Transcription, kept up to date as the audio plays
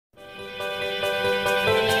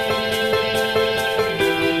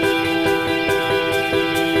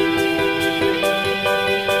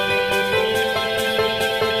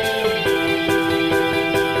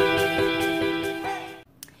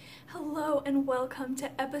and welcome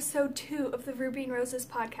to episode 2 of the Ruby and Roses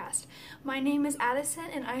podcast. My name is Addison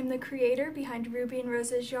and I am the creator behind Ruby and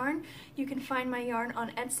Roses Yarn. You can find my yarn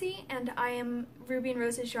on Etsy, and I am Ruby and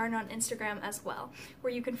Roses Yarn on Instagram as well,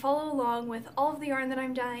 where you can follow along with all of the yarn that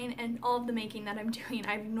I'm dyeing and all of the making that I'm doing.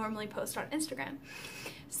 I normally post on Instagram.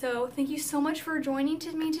 So thank you so much for joining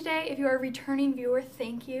me today. If you are a returning viewer,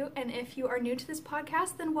 thank you. And if you are new to this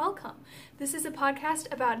podcast, then welcome. This is a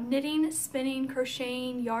podcast about knitting, spinning,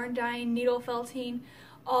 crocheting, yarn dyeing, needle felting,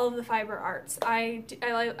 all of the fiber arts. I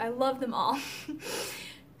love them all.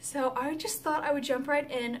 So I just thought I would jump right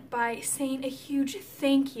in by saying a huge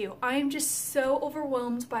thank you. I am just so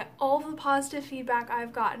overwhelmed by all the positive feedback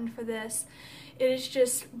I've gotten for this. It has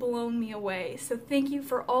just blown me away. So thank you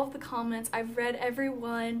for all of the comments. I've read every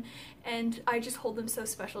one and I just hold them so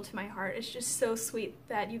special to my heart. It's just so sweet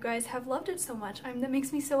that you guys have loved it so much. That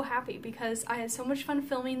makes me so happy because I had so much fun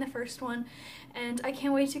filming the first one and I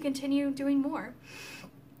can't wait to continue doing more.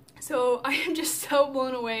 So I am just so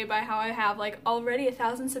blown away by how I have already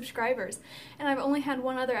 1,000 subscribers and I've only had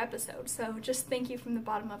one other episode. So just thank you from the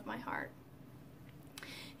bottom of my heart.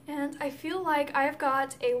 And I feel like I've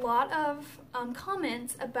got a lot of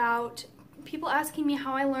comments about people asking me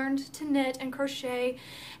how I learned to knit and crochet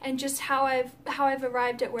and just how I've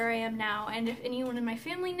arrived at where I am now, and if anyone in my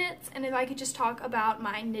family knits, and if I could just talk about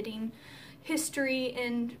my knitting history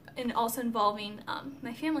and also involving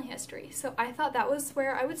my family history. So I thought that was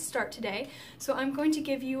where I would start today. So I'm going to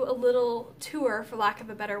give you a little tour, for lack of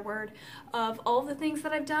a better word, of all the things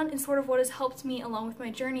that I've done and sort of what has helped me along with my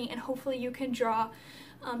journey, and hopefully you can draw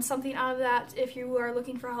something out of that if you are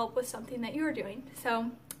looking for help with something that you are doing.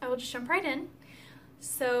 So I will just jump right in.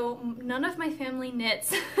 So none of my family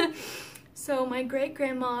knits. So my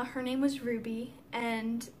great-grandma, her name was Ruby,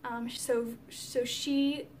 and so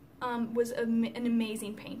she was an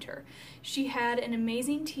amazing painter. She had an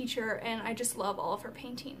amazing teacher, and I just love all of her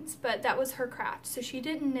paintings, but that was her craft. So she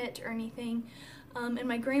didn't knit or anything. And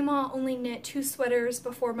my grandma only knit 2 sweaters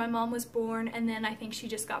before my mom was born, and then I think she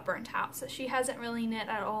just got burnt out. So she hasn't really knit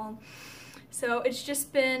at all. So it's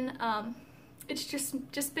just been,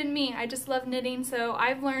 me. I just love knitting. So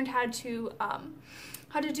I've learned how to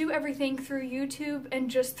do everything through YouTube and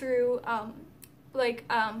just through, I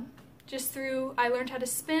learned how to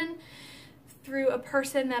spin through a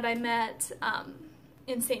person that I met,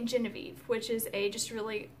 in St. Genevieve, which is a just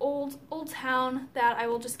really old town that I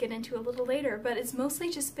will just get into a little later, but it's mostly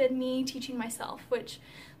just been me teaching myself, which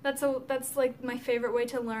that's like my favorite way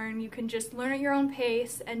to learn. You can just learn at your own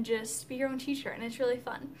pace and just be your own teacher, and it's really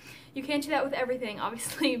fun. You can't do that with everything,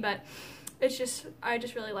 obviously, but I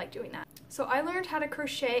just really like doing that. So I learned how to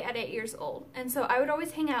crochet at 8 years old, and so I would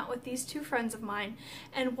always hang out with these 2 friends of mine,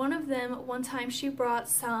 and one of them, one time, she brought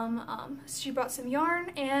some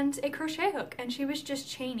yarn and a crochet hook, and she was just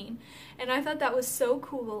chaining, and I thought that was so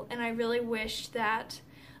cool, and I really wished that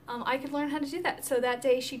I could learn how to do that. So that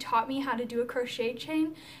day she taught me how to do a crochet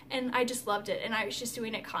chain, and I just loved it, and I was just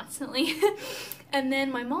doing it constantly. And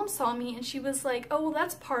then my mom saw me and she was like, oh, well,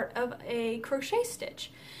 that's part of a crochet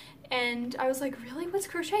stitch. And I was like, really? What's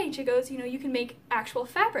crochet? And she goes, you can make actual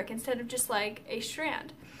fabric instead of just like a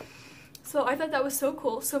strand. So I thought that was so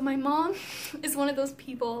cool. So my mom is one of those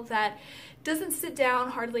people that doesn't sit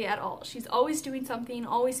down hardly at all. She's always doing something,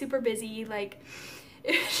 always super busy.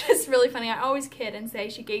 It's just really funny. I always kid and say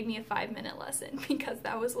she gave me a 5-minute lesson because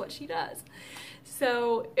that was what she does.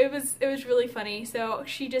 So it was really funny. So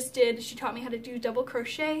she taught me how to do double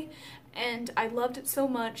crochet, and I loved it so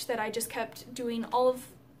much that I just kept doing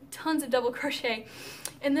tons of double crochet.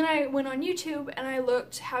 And then I went on YouTube and I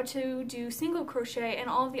looked how to do single crochet and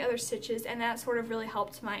all of the other stitches, and that sort of really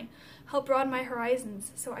helped broaden my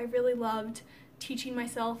horizons. So I really loved teaching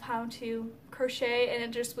myself how to crochet, and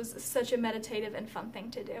it just was such a meditative and fun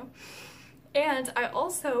thing to do. And I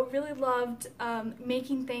also really loved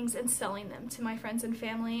making things and selling them to my friends and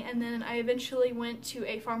family, and then I eventually went to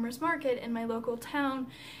a farmer's market in my local town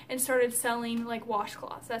and started selling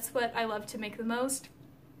washcloths. That's what I love to make the most.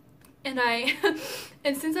 And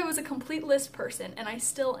and since I was a complete list person, and I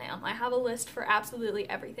still am, I have a list for absolutely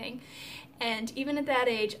everything. And even at that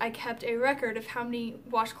age, I kept a record of how many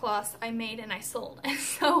washcloths I made and I sold. And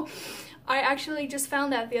so I actually just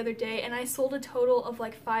found that the other day, and I sold a total of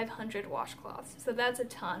 500 washcloths. So that's a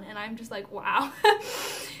ton, and I'm just like, wow.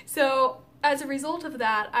 So as a result of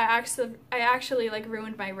that, I actually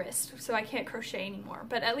ruined my wrist, so I can't crochet anymore.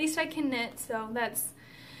 But at least I can knit, so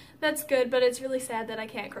that's good, but it's really sad that I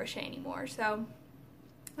can't crochet anymore, so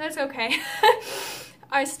that's okay.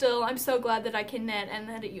 I'm so glad that I can knit and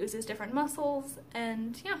that it uses different muscles,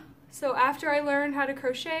 and yeah. So after I learned how to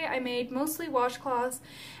crochet, I made mostly washcloths,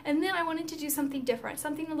 and then I wanted to do something different,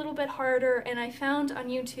 something a little bit harder, and I found on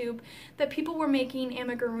YouTube that people were making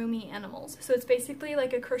amigurumi animals. So it's basically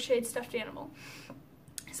like a crocheted stuffed animal.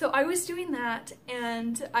 So I was doing that,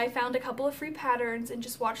 and I found a couple of free patterns and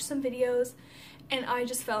just watched some videos, and I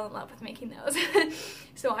just fell in love with making those.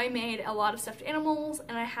 So I made a lot of stuffed animals,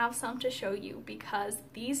 and I have some to show you because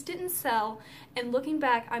these didn't sell, and looking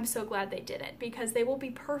back, I'm so glad they didn't because they will be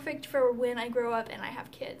perfect for when I grow up and I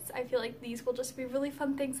have kids. I feel like these will just be really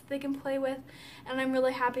fun things that they can play with, and I'm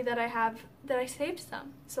really happy that I saved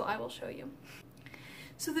some, so I will show you.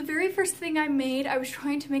 So the very first thing I made, I was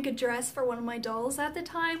trying to make a dress for one of my dolls at the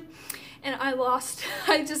time, and I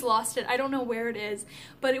just lost it. I don't know where it is,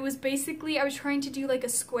 but it was basically, I was trying to do like a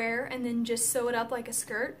square and then just sew it up like a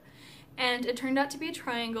skirt, and it turned out to be a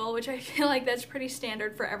triangle, which I feel like that's pretty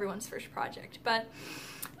standard for everyone's first project, but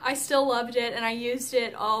I still loved it and I used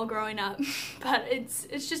it all growing up, but it's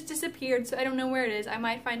just disappeared, so I don't know where it is. I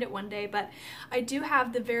might find it one day, but I do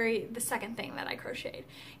have the second thing that I crocheted,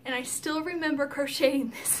 and I still remember crocheting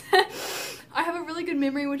this. I have a really good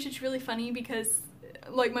memory, which is really funny because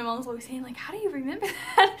like my mom's always saying like, how do you remember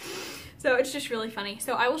that? So it's just really funny.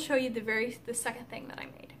 So I will show you the second thing that I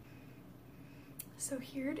made. So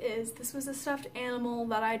here it is. This was a stuffed animal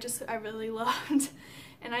that I really loved,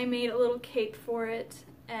 and I made a little cape for it,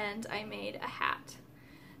 and I made a hat.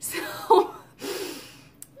 So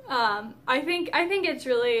I think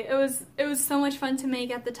it was so much fun to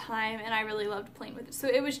make at the time, and I really loved playing with it. So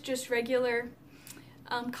it was just regular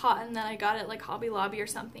cotton that I got at like Hobby Lobby or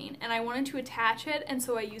something, and I wanted to attach it, and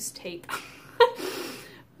so I used tape.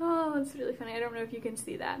 Oh, it's really funny. I don't know if you can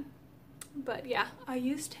see that, but yeah, I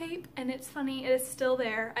used tape, and it's funny, it is still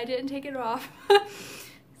there. I didn't take it off.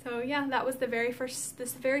 So yeah, that was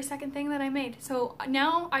this very second thing that I made. So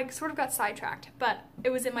now I sort of got sidetracked, but it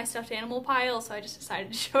was in my stuffed animal pile, so I just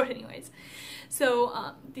decided to show it anyways.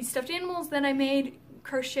 So these stuffed animals that I made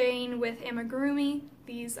crocheting with amigurumi,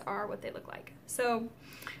 these are what they look like. So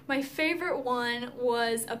my favorite one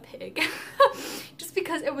was a pig, just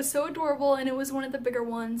because it was so adorable and it was one of the bigger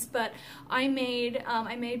ones, but I made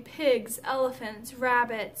pigs, elephants,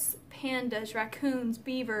 rabbits, pandas, raccoons,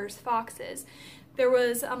 beavers, foxes. There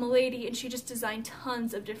was a lady, and she just designed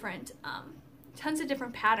tons of different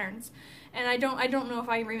patterns, and I don't know if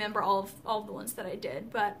I remember all of the ones that I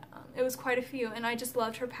did, but it was quite a few, and I just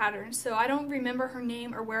loved her patterns. So I don't remember her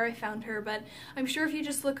name or where I found her, but I'm sure if you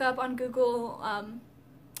just look up on Google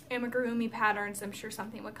amigurumi patterns, I'm sure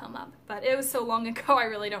something would come up. But it was so long ago, I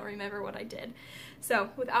really don't remember what I did. So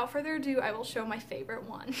without further ado, I will show my favorite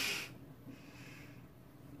one.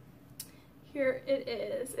 Here it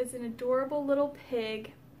is. It's an adorable little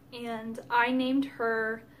pig, and I named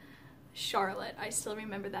her Charlotte. I still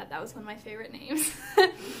remember that. That was one of my favorite names.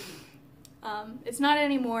 It's not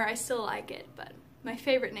anymore. I still like it, but my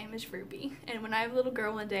favorite name is Ruby. And when I have a little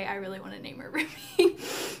girl one day, I really want to name her Ruby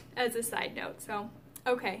as a side note. So,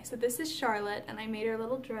 okay, so this is Charlotte, and I made her a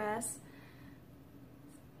little dress.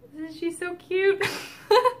 Isn't she so cute?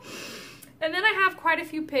 And then I have quite a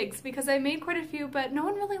few pigs because I made quite a few, but no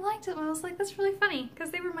one really liked them. I was like, that's really funny because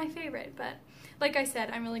they were my favorite. But like I said,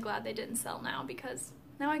 I'm really glad they didn't sell now because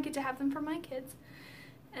now I get to have them for my kids.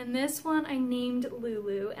 And this one I named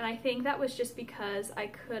Lulu, and I think that was just because I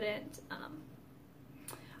couldn't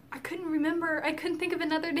think of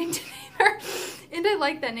another name to name her. And I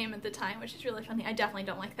liked that name at the time, which is really funny. I definitely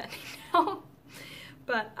don't like that name now.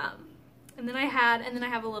 But, and then I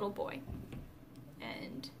have a little boy,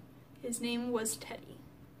 and his name was Teddy.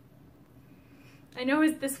 I know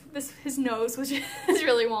his nose was is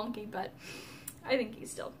really wonky, but I think he's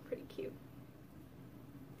still pretty cute.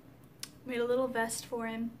 Made a little vest for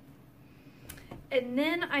him. And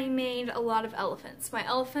then I made a lot of elephants. My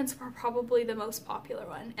elephants were probably the most popular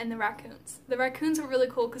one, and the raccoons. The raccoons were really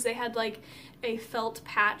cool because they had like a felt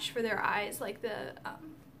patch for their eyes, like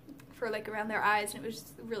around their eyes, and it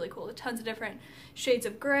was really cool. Tons of different shades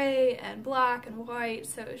of gray and black and white,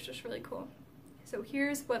 so it was just really cool. So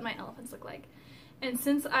here's what my elephants look like. And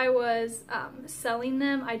since I was selling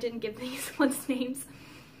them, I didn't give these ones names.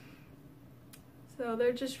 So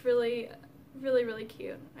they're just really, really, really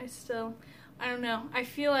cute. I don't know, I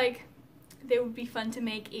feel like they would be fun to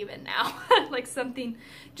make even now. Like something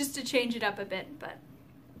just to change it up a bit, but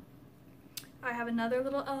I have another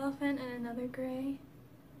little elephant and another gray.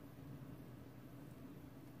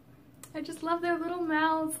 I just love their little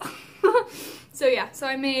mouths. So yeah, so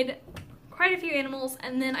I made quite a few animals,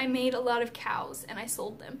 and then I made a lot of cows and I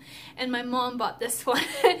sold them. And my mom bought this one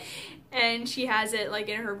and she has it like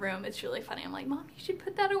in her room. It's really funny. I'm like, Mom, you should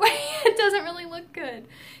put that away. It doesn't really look good.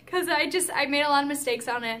 Because I made a lot of mistakes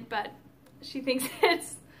on it, but she thinks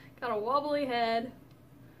it's got a wobbly head.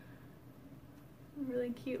 Really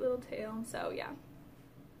cute little tail, so yeah.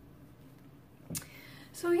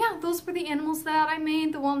 So yeah, those were the animals that I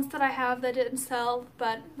made, the ones that I have that didn't sell,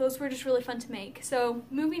 but those were just really fun to make. So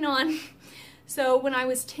moving on, so when I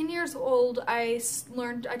was 10 years old, I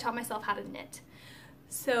taught myself how to knit.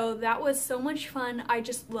 So that was so much fun. I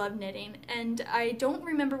just love knitting, and I don't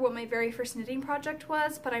remember what my very first knitting project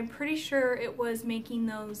was, but I'm pretty sure it was making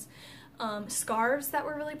those scarves that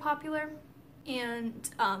were really popular, and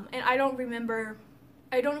I don't remember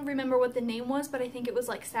what the name was, but I think it was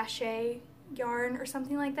like sachet yarn or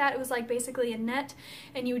something like that. It was like basically a net,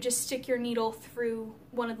 and you would just stick your needle through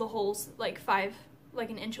one of the holes like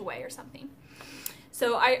an inch away or something.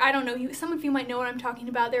 So I don't know, some of you might know what I'm talking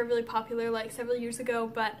about. They were really popular like several years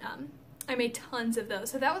ago, but I made tons of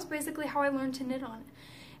those. So that was basically how I learned to knit on it.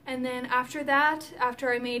 And then after that,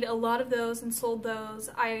 after I made a lot of those and sold those,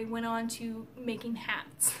 I went on to making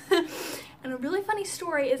hats. And a really funny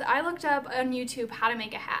story is I looked up on YouTube how to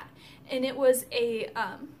make a hat, and it was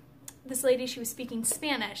this lady, she was speaking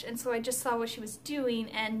Spanish, and so I just saw what she was doing,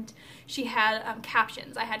 and she had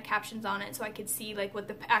captions. I had captions on it so I could see like what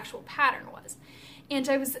the actual pattern was. And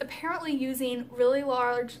I was apparently using really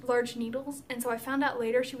large needles, and so I found out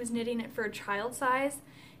later she was knitting it for a child size,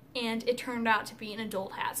 and it turned out to be an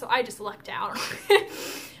adult hat, so I just lucked out.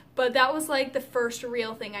 But that was like the first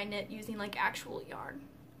real thing I knit using like actual yarn.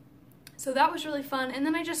 So that was really fun, and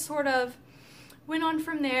then I just sort of went on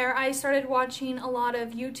from there. I started watching a lot of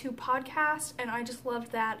YouTube podcasts, and I just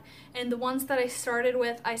loved that. And the ones that I started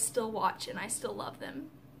with, I still watch, and I still love them.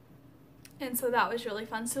 And so that was really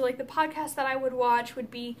fun. So like the podcast that I would watch would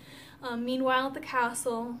be Meanwhile at the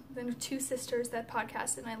Castle. There are two sisters that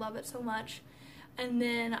podcast, and I love it so much. And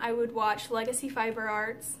then I would watch Legacy Fiber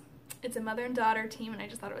Arts. It's a mother and daughter team, and I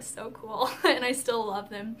just thought it was so cool, and I still love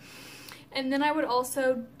them. And then I would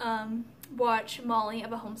also watch Molly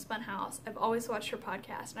of A Homespun House. I've always watched her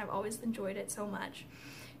podcast, and I've always enjoyed it so much.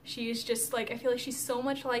 She's just like, I feel like she's so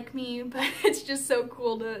much like me, but it's just so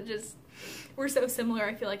cool to just, we're so similar,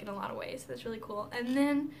 I feel like, in a lot of ways. So that's really cool. And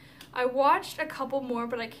then I watched a couple more,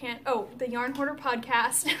 but I can't, the Yarn Hoarder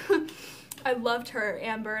podcast. I loved her,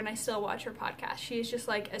 Amber, and I still watch her podcast. She is just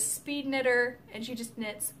like a speed knitter, and she just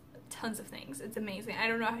knits tons of things. It's amazing. I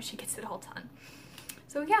don't know how she gets it all done.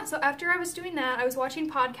 So yeah, so after I was doing that, I was watching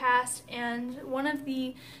podcasts, and one of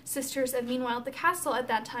the sisters of Meanwhile at the Castle at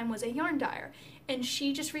that time was a yarn dyer, and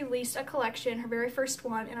she just released a collection, her very first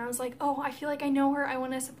one, and I was like, oh, I feel like I know her, I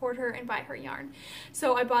want to support her and buy her yarn.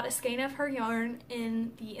 So I bought a skein of her yarn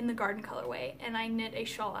in the garden colorway, and I knit a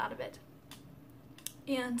shawl out of it.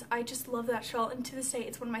 And I just love that shawl, and to this day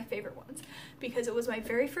it's one of my favorite ones because it was my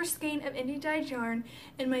very first skein of indie dyed yarn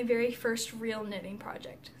and my very first real knitting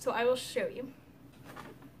project. So I will show you.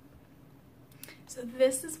 So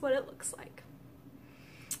this is what it looks like.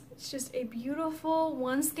 It's just a beautiful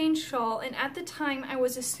one skein shawl, and at the time I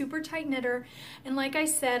was a super tight knitter, and like I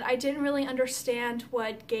said, I didn't really understand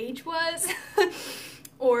what gauge was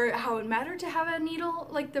or how it mattered to have a needle,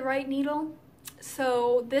 like the right needle.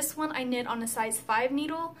 So this one I knit on a size 5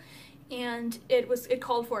 needle, and it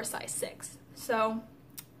called for a size 6. So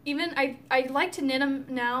even I like to knit them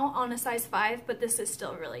now on a size 5, but this is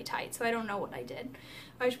still really tight, so I don't know what I did.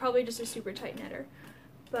 I was probably just a super tight knitter.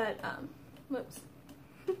 But whoops.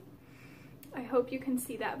 I hope you can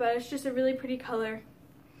see that, but it's just a really pretty color,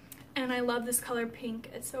 and I love this color pink.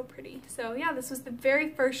 It's so pretty. So yeah, this was the very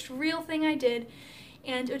first real thing I did.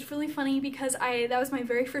 And it's really funny because that was my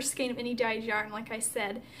very first skein of any dyed yarn, like I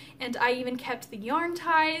said, and I even kept the yarn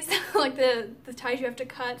ties, like the ties you have to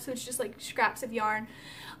cut, so it's just like scraps of yarn,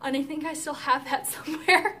 and I think I still have that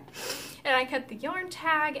somewhere. And I kept the yarn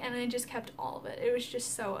tag, and I just kept all of it. It was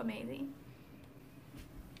just so amazing.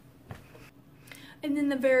 And then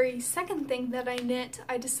the very second thing that I knit,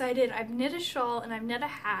 I decided I've knit a shawl and I've knit a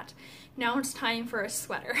hat. Now it's time for a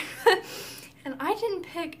sweater. And I didn't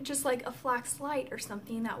pick just like a flax light or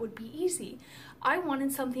something that would be easy. I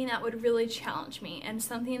wanted something that would really challenge me and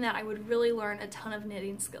something that I would really learn a ton of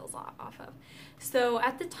knitting skills off of. So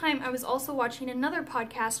at the time I was also watching another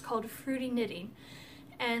podcast called Fruity Knitting.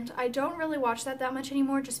 And I don't really watch that much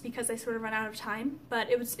anymore just because I sort of run out of time.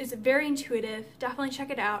 But it's very intuitive. Definitely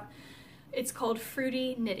check it out. It's called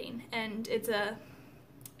Fruity Knitting, and it's a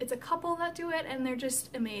couple that do it, and they're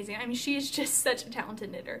just amazing. I mean, she is just such a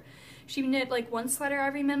talented knitter. She knit like one sweater I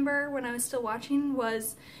remember when I was still watching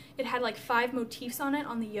it had like 5 motifs on it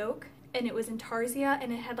on the yoke, and it was intarsia,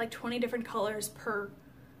 and it had like 20 different colors per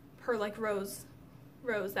like rose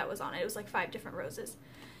that was on it. It was like 5 different roses.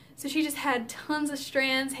 So she just had tons of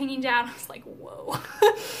strands hanging down. I was like, whoa.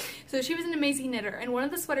 So she was an amazing knitter, and one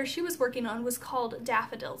of the sweaters she was working on was called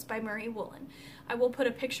Daffodils by Murray Woolen. I will put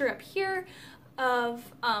a picture up here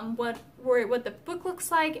of what the book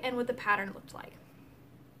looks like and what the pattern looked like.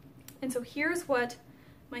 And so here's what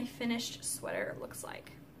my finished sweater looks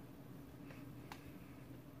like.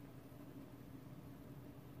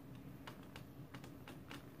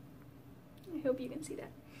 I hope you can see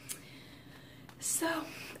that. So,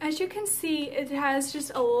 as you can see, it has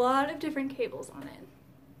just a lot of different cables on it.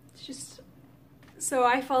 It's just, so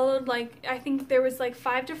I followed like, I think there was like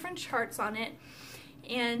 5 different charts on it,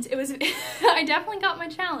 and it was, I definitely got my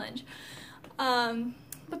challenge.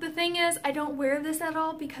 But the thing is, I don't wear this at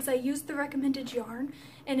all because I used the recommended yarn,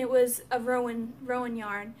 and it was a Rowan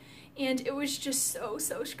yarn, and it was just so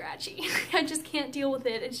scratchy. I just can't deal with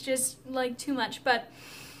it. It's just like too much, but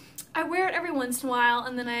I wear it every once in a while,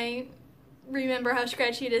 and then I remember how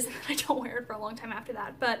scratchy it is, and I don't wear it for a long time after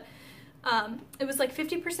that. But it was like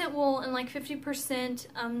 50% wool and like 50%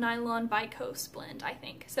 nylon Vicose blend, I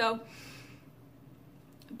think. So,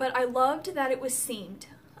 but I loved that it was seamed.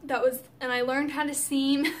 And I learned how to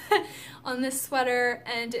seam on this sweater,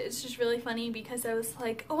 and it's just really funny because I was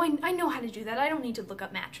like, oh, I know how to do that. I don't need to look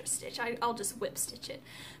up mattress stitch. I'll just whip stitch it.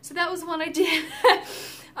 So that was what I did.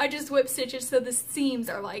 I just whip stitch it so the seams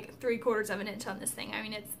are like 3/4 of an inch on this thing. I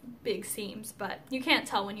mean, it's big seams, but you can't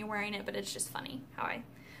tell when you're wearing it, but it's just funny how I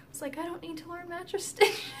was like, I don't need to learn mattress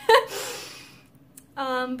stitch.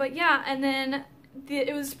 But yeah, and then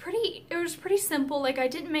it was pretty simple. Like, I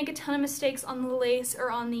didn't make a ton of mistakes on the lace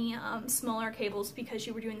or on the smaller cables because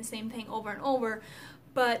you were doing the same thing over and over.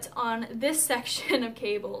 But on this section of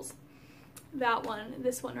cables,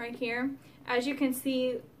 this one right here, as you can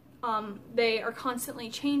see, they are constantly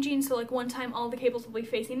changing. So like one time all the cables will be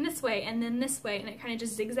facing this way and then this way, and it kind of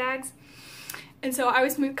just zigzags. And so I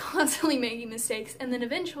was constantly making mistakes, and then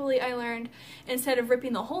eventually I learned, instead of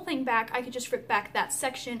ripping the whole thing back, I could just rip back that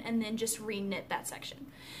section and then just re-knit that section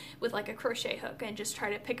with like a crochet hook and just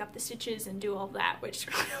try to pick up the stitches and do all that, which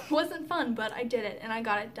wasn't fun, but I did it and I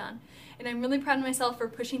got it done. And I'm really proud of myself for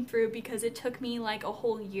pushing through, because it took me like a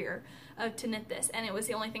whole year to knit this, and it was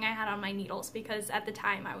the only thing I had on my needles, because at the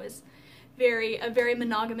time I was a very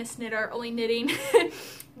monogamous knitter, only knitting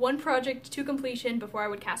one project to completion before I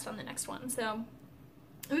would cast on the next one. So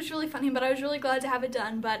it was really funny, but I was really glad to have it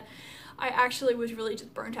done. But I actually was really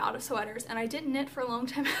just burnt out of sweaters, and I didn't knit for a long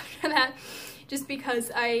time after that, just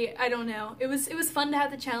because I don't know. It was fun to have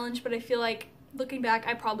the challenge, but I feel like looking back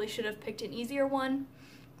I probably should have picked an easier one.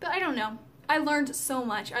 But I don't know. I learned so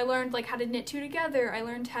much. I learned like how to knit 2 together. I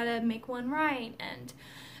learned how to make one right, and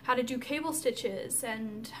how to do cable stitches,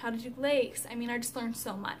 and how to do lace. I mean, I just learned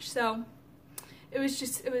so much. So it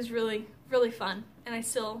was really, really fun, and I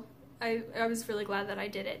was really glad that I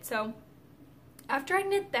did it. So after I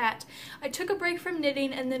knit that, I took a break from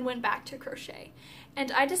knitting and then went back to crochet.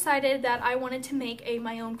 And I decided that I wanted to make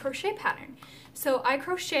my own crochet pattern. So I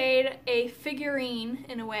crocheted a figurine,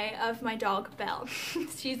 in a way, of my dog, Belle.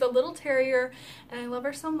 She's a little terrier, and I love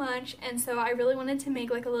her so much, and so I really wanted to make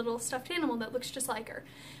like a little stuffed animal that looks just like her.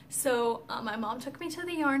 So my mom took me to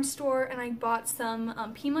the yarn store, and I bought some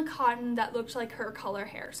Pima cotton that looked like her color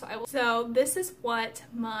hair. So this is what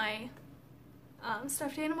my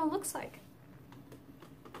stuffed animal looks like.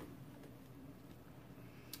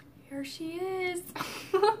 Here she is.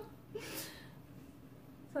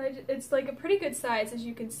 So it's like a pretty good size, as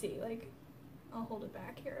you can see. Like, I'll hold it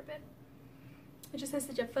back here a bit. It just has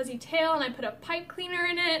such a fuzzy tail, and I put a pipe cleaner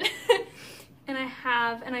in it. And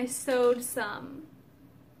I sewed some,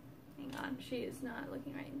 hang on, she is not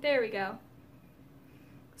looking right. There we go.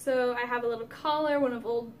 So I have a little collar, one of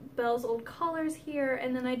Belle's old collars here,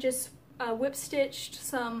 and then I just whip stitched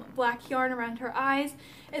some black yarn around her eyes,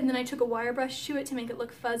 and then I took a wire brush to it to make it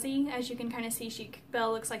look fuzzy. As you can kind of see,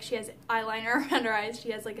 Belle looks like she has eyeliner around her eyes.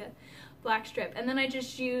 She has like a black strip, and then I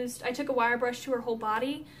took a wire brush to her whole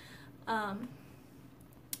body,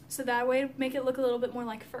 so that way it'd make it look a little bit more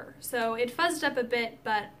like fur. So it fuzzed up a bit,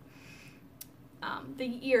 but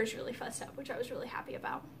the ears really fuzzed up, which I was really happy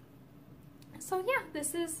about. So yeah,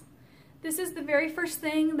 this is the very first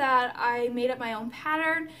thing that I made up my own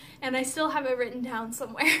pattern, and I still have it written down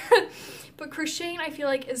somewhere. But crocheting, I feel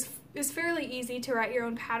like, is fairly easy to write your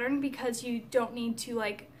own pattern, because you don't need to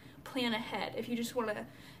like plan ahead. If you just want to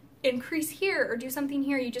increase here or do something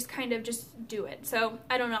here, you just kind of just do it. So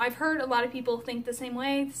I don't know, I've heard a lot of people think the same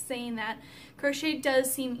way, saying that crochet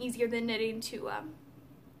does seem easier than knitting to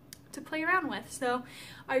play around with. So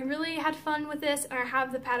I really had fun with this, and I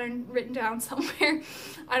have the pattern written down somewhere.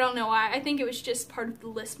 I don't know why. I think it was just part of the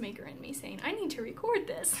list maker in me saying, I need to record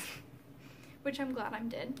this, which I'm glad I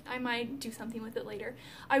did. I might do something with it later.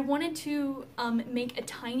 I wanted to make a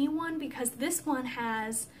tiny one because this one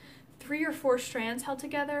has 3 or 4 strands held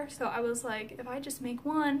together. So I was like, if I just make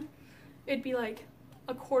one, it'd be like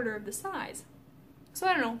a quarter of the size. So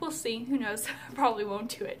I don't know, we'll see, who knows. I probably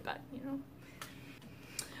won't do it, but you know.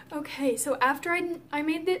 Okay, so after I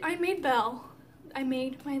made Belle, I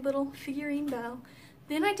made my little figurine Belle,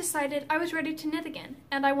 then I decided I was ready to knit again,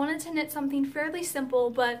 and I wanted to knit something fairly simple,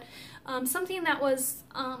 but something that was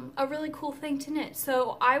a really cool thing to knit.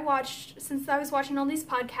 So since I was watching all these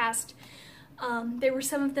podcasts, there were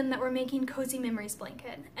some of them that were making Cozy Memories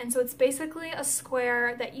blanket, and so it's basically a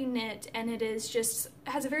square that you knit, and it is just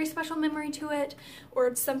has a very special memory to it, or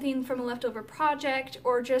it's something from a leftover project,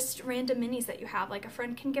 or just random minis that you have, like a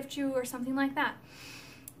friend can gift you or something like that.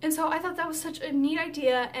 And so I thought that was such a neat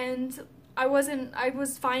idea, and I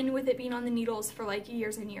was fine with it being on the needles for like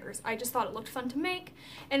years and years. I just thought it looked fun to make,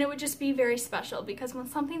 and it would just be very special because when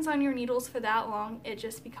something's on your needles for that long, it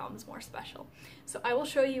just becomes more special. So I will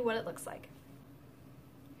show you what it looks like.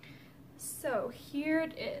 So here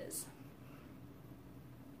it is.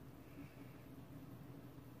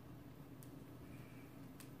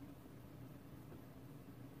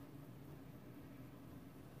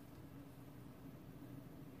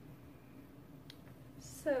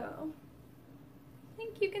 So I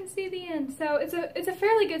think you can see the end. So it's a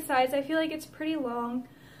fairly good size. I feel like it's pretty long.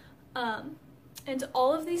 And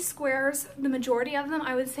all of these squares, the majority of them,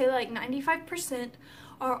 I would say like 95%,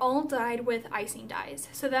 are all dyed with icing dyes.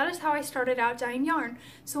 So that is how I started out dyeing yarn.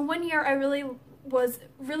 So one year I was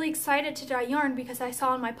really excited to dye yarn because I saw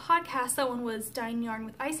on my podcast someone was dyeing yarn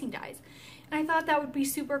with icing dyes. And I thought that would be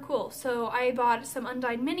super cool. So I bought some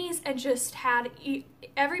undyed minis and just had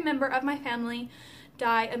every member of my family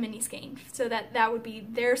dye a mini skein so that would be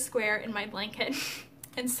their square in my blanket.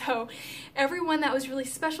 And so everyone that was really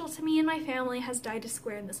special to me and my family has dyed a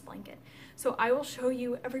square in this blanket. So I will show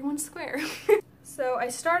you everyone's square. So I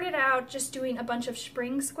started out just doing a bunch of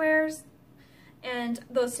spring squares, and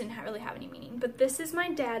those didn't really have any meaning. But this is my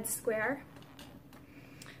dad's square,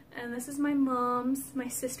 and this is my mom's, my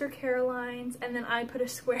sister Caroline's, and then I put a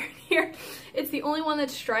square in here. It's the only one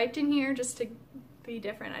that's striped in here just to be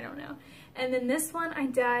different, I don't know. And then this one I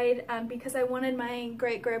dyed because I wanted my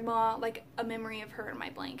great-grandma, like a memory of her in my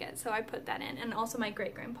blanket, so I put that in, and also my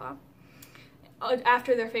great-grandpa.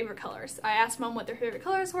 After their favorite colors. I asked Mom what their favorite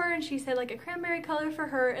colors were, and she said like a cranberry color for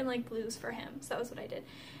her and like blues for him. So that was what I did.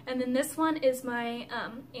 And then this one is my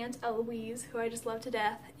Aunt Eloise, who I just love to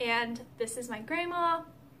death. And this is my grandma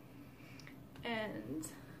and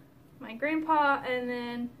my grandpa, and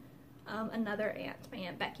then another aunt, my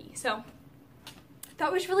Aunt Becky. So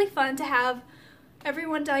that was really fun to have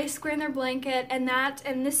everyone dye a square in their blanket,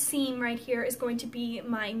 and this seam right here is going to be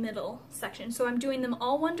my middle section. So I'm doing them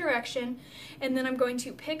all one direction, and then I'm going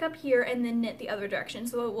to pick up here and then knit the other direction.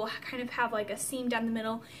 So it will kind of have like a seam down the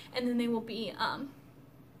middle, and then they will be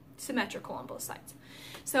symmetrical on both sides.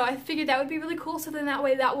 So I figured that would be really cool, so then that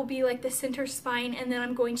way that will be like the center spine, and then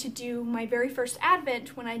I'm going to do my very first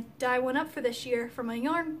advent when I dye one up for this year for my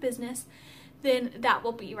yarn business. Then that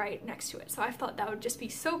will be right next to it. So I thought that would just be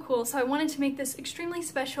so cool. So I wanted to make this extremely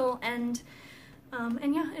special, and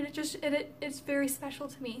yeah, it's very special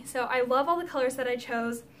to me. So I love all the colors that I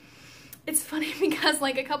chose. It's funny because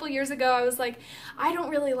like a couple years ago I was like, I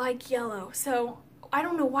don't really like yellow, so I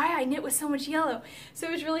don't know why I knit with so much yellow. So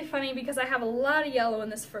it was really funny because I have a lot of yellow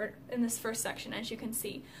in this first section, as you can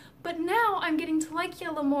see. But now I'm getting to like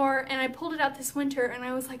yellow more, and I pulled it out this winter and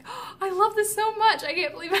I was like, oh, I love this so much. I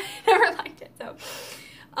can't believe I never liked it. So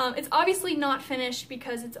it's obviously not finished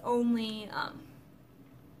because it's only,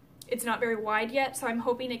 it's not very wide yet. So I'm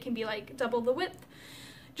hoping it can be like double the width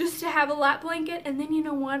just to have a lap blanket. And then you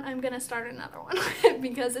know what? I'm going to start another one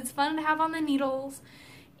because it's fun to have on the needles.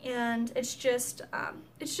 And it's just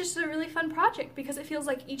a really fun project because it feels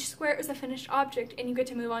like each square is a finished object and you get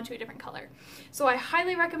to move on to a different color. So I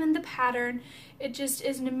highly recommend the pattern. It just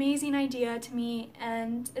is an amazing idea to me,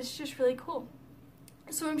 and it's just really cool.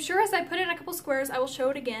 So I'm sure as I put in a couple squares, I will show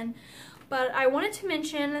it again. But I wanted to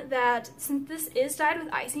mention that since this is dyed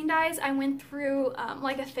with icing dyes, I went through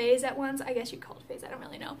like a phase at once. I guess you'd call it a phase, I don't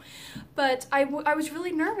really know. But I was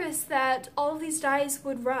really nervous that all of these dyes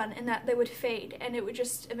would run and that they would fade and it would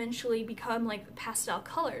just eventually become like pastel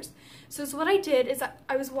colors. So what I did is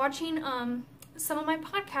I was watching some of my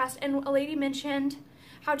podcasts, and a lady mentioned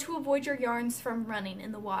how to avoid your yarns from running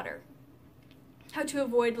in the water. How to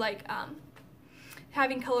avoid like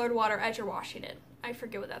having colored water as you're washing it. I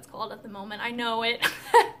forget what that's called at the moment. I know it.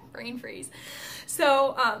 Brain freeze.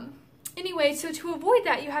 So anyway, so to avoid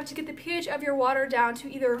that, you have to get the pH of your water down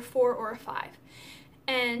to either a 4 or a 5.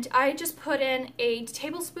 And I just put in a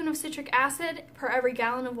tablespoon of citric acid per every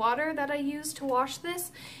gallon of water that I use to wash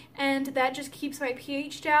this, and that just keeps my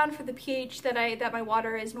pH down for the pH that my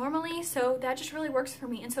water is normally, so that just really works for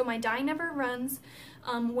me. And so my dye never runs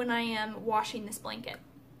when I am washing this blanket.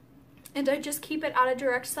 And I just keep it out of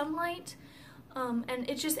direct sunlight. And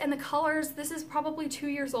the colors, this is probably 2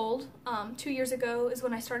 years old. 2 years ago is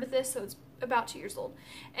when I started this, so it's about 2 years old.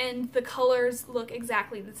 And the colors look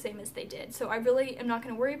exactly the same as they did. So I really am not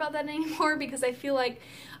going to worry about that anymore, because I feel like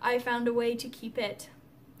I found a way to keep it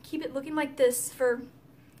looking like this for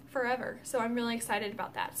forever. So I'm really excited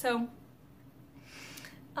about that. So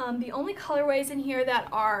the only colorways in here that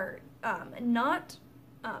are not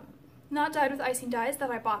dyed with icing dyes that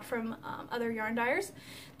I bought from other yarn dyers.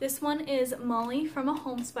 This one is Molly from A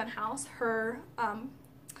Homespun House.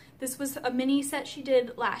 This was a mini set she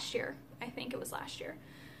did last year. I think it was last year.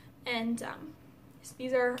 And so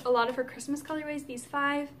these are a lot of her Christmas colorways, these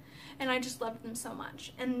 5, and I just loved them so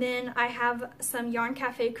much. And then I have some Yarn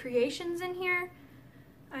Cafe creations in here.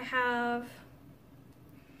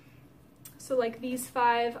 So like these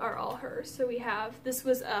 5 are all hers. So this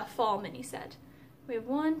was a fall mini set. We have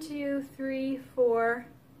 1, 2, 3, 4,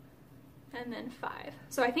 and then 5.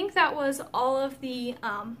 So I think that was all of the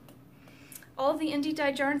indie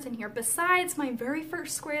dyed yarns in here, besides my very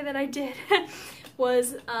first square that I did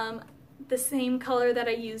was the same color that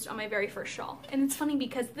I used on my very first shawl. And it's funny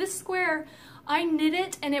because this square, I knit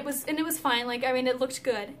it and it was fine. Like, I mean, it looked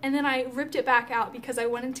good. And then I ripped it back out because I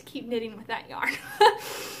wanted to keep knitting with that yarn.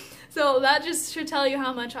 So that just should tell you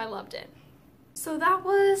how much I loved it. So that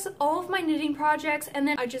was all of my knitting projects, and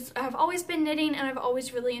then I've always been knitting and I've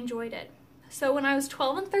always really enjoyed it. So when I was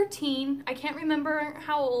 12 and 13, I can't remember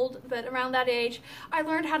how old, but around that age, I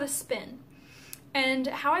learned how to spin. And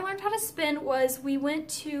how I learned how to spin was we went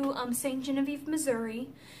to St. Genevieve, Missouri,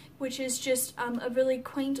 which is just a really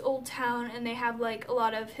quaint old town, and they have like a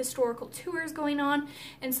lot of historical tours going on,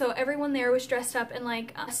 and so everyone there was dressed up in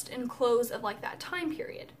like in clothes of like that time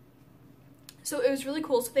period. So it was really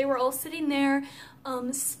cool. So they were all sitting there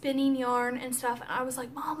spinning yarn and stuff, and I was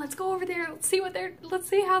like, Mom, let's go over there, let's see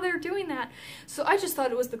how they're doing that. So I just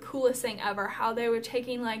thought it was the coolest thing ever, how they were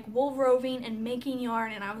taking like wool roving and making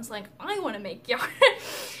yarn, and I was like, I want to make yarn.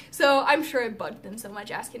 So I'm sure I bugged them so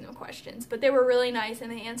much asking them questions, but they were really nice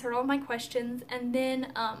and they answered all my questions. And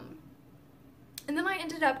then I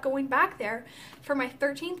ended up going back there for my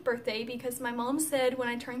 13th birthday, because my mom said when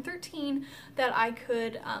I turned 13 that I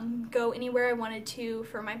could go anywhere I wanted to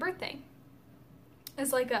for my birthday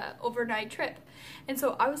as like a overnight trip. And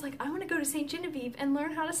so I was like, I want to go to St. Genevieve and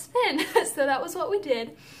learn how to spin. So that was what we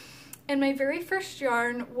did. And my very first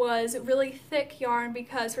yarn was really thick yarn,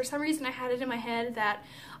 because for some reason I had it in my head that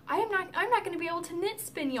I'm not going to be able to knit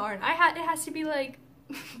spin yarn. It has to be like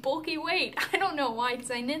bulky weight. I don't know why,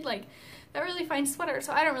 because I knit like that really fine sweater,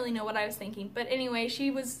 so I don't really know what I was thinking. But anyway,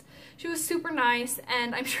 she was super nice,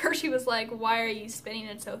 and I'm sure she was like, why are you spinning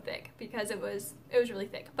it so thick? Because it was really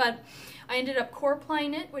thick. But I ended up core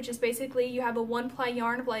plying it, which is basically you have a 1-ply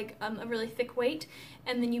yarn of like a really thick weight,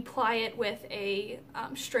 and then you ply it with a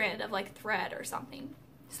strand of like thread or something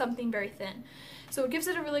very thin. So it gives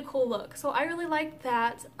it a really cool look. So I really liked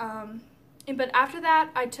that. But after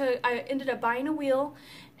that, I ended up buying a wheel,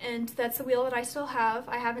 and that's the wheel that I still have.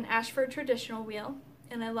 I have an Ashford traditional wheel,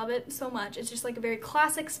 and I love it so much. It's just like a very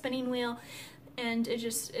classic spinning wheel, and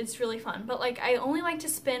it's really fun. But like, I only like to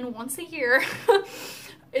spin once a year.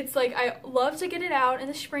 It's like, I love to get it out in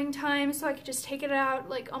the springtime, so I could just take it out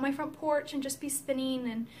like on my front porch and just be spinning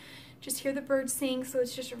and just hear the birds sing. So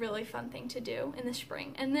it's just a really fun thing to do in the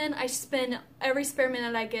spring. And then I spin every spare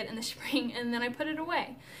minute I get in the spring, and then I put it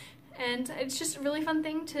away. And it's just a really fun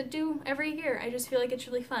thing to do every year. I just feel like it's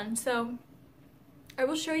really fun. So I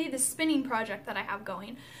will show you the spinning project that I have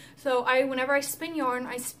going. So whenever I spin yarn,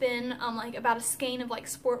 I spin like about a skein of like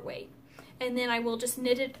sport weight. And then I will just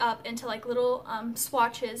knit it up into like little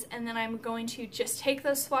swatches, and then I'm going to just take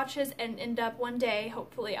those swatches and end up one day,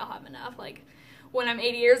 hopefully I'll have enough, like when I'm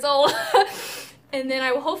 80 years old, and then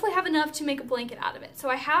I will hopefully have enough to make a blanket out of it. So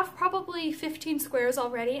I have probably 15 squares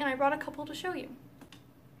already, and I brought a couple to show you.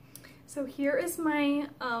 So here is my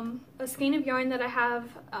a skein of yarn that I have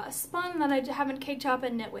spun that I haven't caked up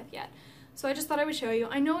and knit with yet. So I just thought I would show you.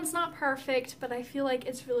 I know it's not perfect, but I feel like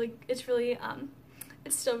it's still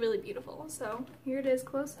really beautiful. So here it is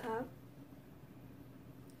close up.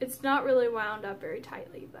 It's not really wound up very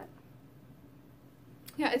tightly, but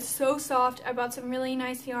yeah, it's so soft. I bought some really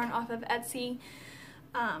nice yarn off of Etsy.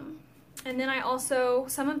 And then I also,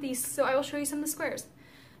 some of these, so I will show you some of the squares.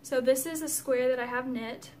 So this is a square that I have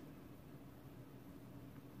knit.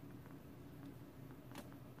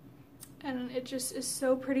 And it just is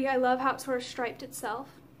so pretty. I love how it sort of striped itself.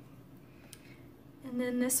 And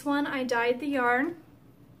then this one, I dyed the yarn.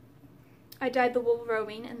 I dyed the wool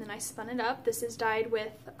roving, and then I spun it up. This is dyed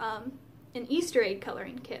with an Easter egg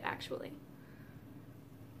coloring kit, actually.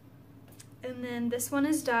 And then this one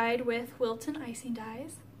is dyed with Wilton icing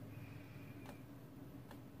dyes.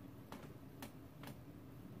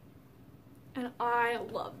 And I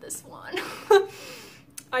love this one.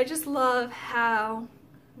 I just love how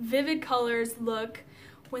vivid colors look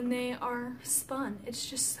when they are spun. It's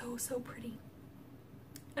just so, so pretty.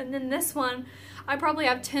 And then this one, I probably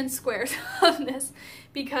have 10 squares of this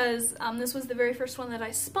because this was the very first one that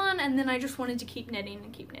I spun, and then I just wanted to keep knitting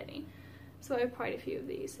and keep knitting. So I have quite a few of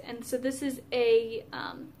these. And so this is a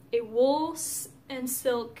wool and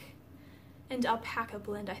silk and alpaca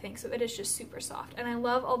blend, I think. So it is just super soft. And I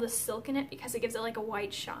love all the silk in it because it gives it like a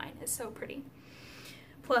white shine. It's so pretty.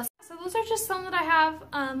 Plus, so those are just some that I have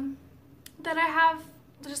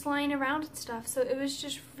just lying around and stuff. So it was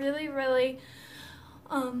just really, really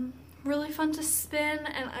really fun to spin,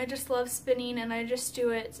 and I just love spinning, and I just do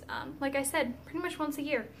it, like I said, pretty much once a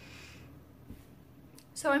year.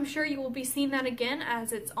 So I'm sure you will be seeing that again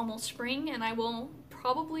as it's almost spring, and I will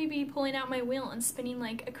probably be pulling out my wheel and spinning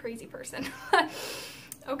like a crazy person.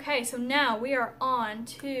 Okay, so now we are on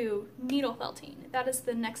to needle felting. That is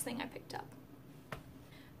the next thing I picked up.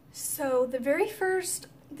 So the very first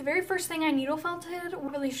thing I needle felted,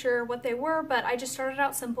 wasn't really sure what they were, but I just started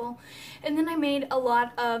out simple. And then I made a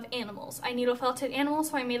lot of animals. I needle felted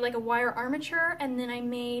animals, so I made like a wire armature, and then I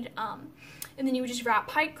made, and then you would just wrap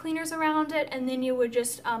pipe cleaners around it, and then you would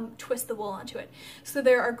just twist the wool onto it. So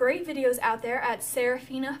there are great videos out there at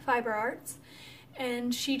Serafina Fiber Arts,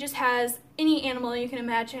 and she just has any animal you can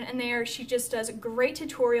imagine, and she just does great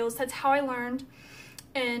tutorials. That's how I learned.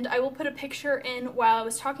 And I will put a picture in while I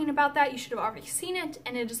was talking about that. You should have already seen it,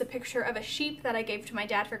 and it is a picture of a sheep that I gave to my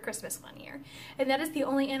dad for Christmas one year. And that is the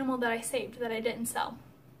only animal that I saved that I didn't sell.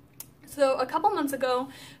 So a couple months ago,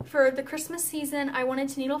 for the Christmas season, I wanted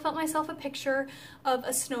to needle felt myself a picture of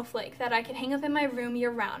a snowflake that I could hang up in my room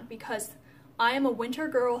year round, because I am a winter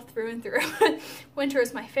girl through and through. Winter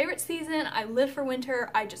is my favorite season. I live for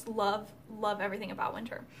winter. I just love everything about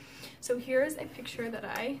winter. So here's a picture that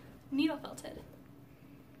I needle felted.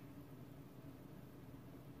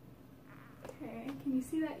 Okay, can you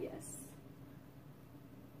see that? Yes.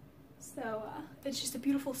 So it's just a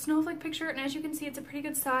beautiful snowflake picture, and as you can see, it's a pretty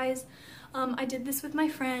good size. I did this with my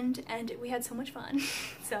friend, and we had so much fun.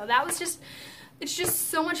 So that was just, it's just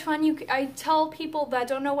so much fun. I tell people that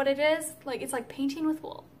don't know what it is, like, it's like painting with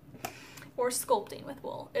wool or sculpting with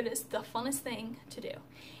wool. It is the funnest thing to do.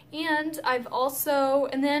 And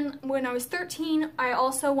and then when I was 13, I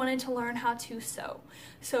also wanted to learn how to sew.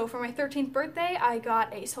 So for my 13th birthday, I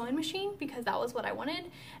got a sewing machine because that was what I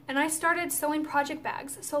wanted. And I started sewing project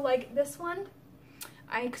bags. So like this one,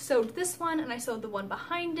 I sewed this one, and I sewed the one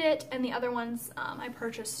behind it, and the other ones I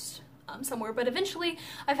purchased somewhere. But eventually,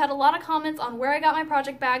 I've had a lot of comments on where I got my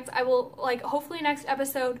project bags. I will, like, hopefully next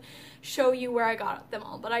episode show you where I got them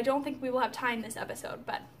all, but I don't think we will have time this episode,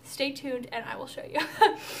 but stay tuned and I will show you.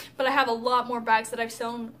 But I have a lot more bags that I've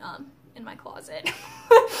sewn in my closet.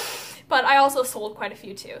 But I also sold quite a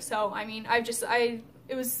few too. So I mean, I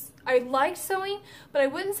liked sewing, but I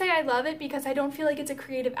wouldn't say I love it because I don't feel like it's a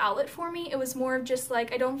creative outlet for me. It was more of just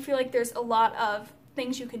like, I don't feel like there's a lot of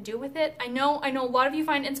things you can do with it. I know a lot of you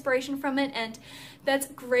find inspiration from it, and that's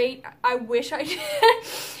great. I wish I did.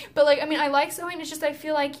 But like, I mean, I like sewing, it's just I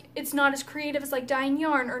feel like it's not as creative as like dyeing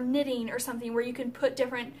yarn or knitting or something where you can put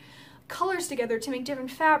different colors together to make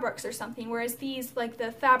different fabrics or something, whereas these, like,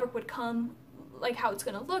 the fabric would come like how it's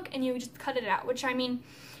gonna look and you just cut it out, which I mean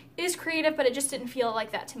is creative, but it just didn't feel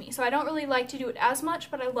like that to me. So I don't really like to do it as much,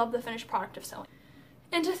 but I love the finished product of sewing.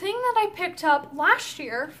 And a thing that I picked up last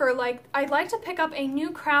year for, like, I like to pick up a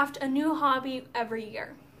new craft, a new hobby every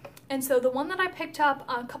year. And so the one that I picked up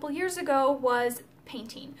a couple years ago was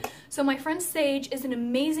painting. So my friend Sage is an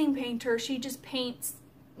amazing painter. She just paints,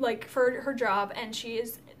 like, for her job, and she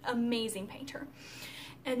is an amazing painter.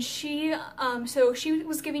 And she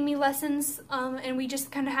was giving me lessons, and we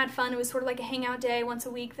just kind of had fun. It was sort of like a hangout day once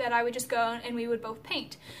a week that I would just go and we would both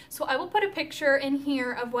paint. So I will put a picture in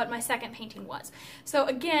here of what my second painting was. So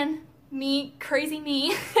again, crazy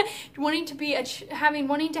me, wanting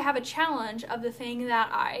to have a challenge of the thing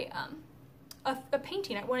that I a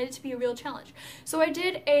painting. I wanted it to be a real challenge. So I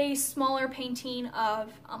did a smaller painting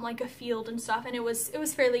of like a field and stuff, and it was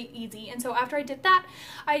fairly easy. And so after I did that,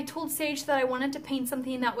 I told Sage that I wanted to paint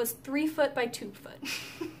something that was 3 foot by 2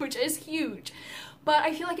 foot, which is huge. But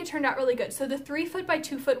I feel like it turned out really good. So the 3 foot by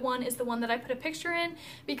 2 foot one is the one that I put a picture in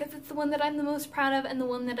because it's the one that I'm the most proud of and the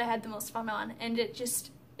one that I had the most fun on. And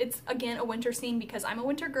it's again a winter scene because I'm a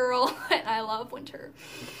winter girl and I love winter.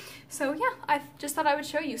 So yeah, I just thought I would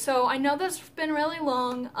show you. So I know that's been really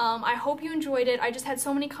long. I hope you enjoyed it. I just had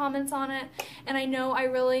so many comments on it, and I know I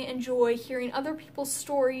really enjoy hearing other people's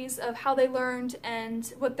stories of how they learned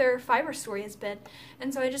and what their fiber story has been.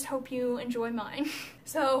 And so I just hope you enjoy mine.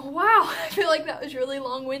 So wow, I feel like that was really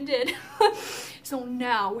long-winded. So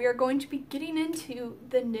now we are going to be getting into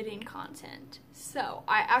the knitting content. So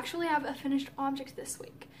I actually have a finished object this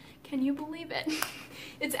week. Can you believe it?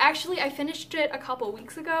 It's actually, I finished it a couple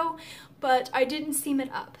weeks ago, but I didn't seam it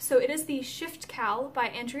up. So it is the Shift Cowl by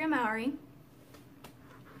Andrea Mowry.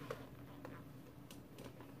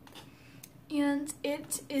 And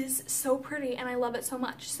it is so pretty and I love it so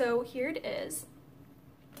much. So here it is.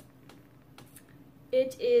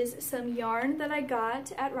 It is some yarn that I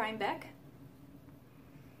got at Rhinebeck.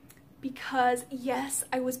 Because yes,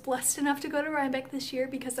 I was blessed enough to go to Rhinebeck this year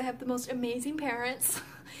because I have the most amazing parents.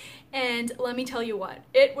 And let me tell you what,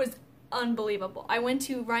 it was unbelievable. I went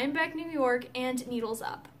to Rhinebeck, New York and Needles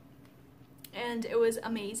Up. And it was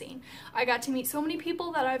amazing. I got to meet so many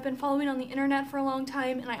people that I've been following on the internet for a long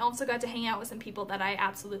time, and I also got to hang out with some people that I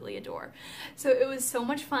absolutely adore. So it was so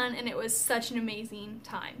much fun and it was such an amazing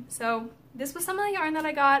time. So this was some of the yarn that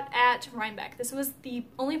I got at Rhinebeck. This was the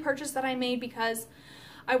only purchase that I made because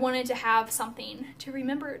I wanted to have something to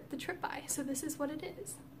remember the trip by. So this is what it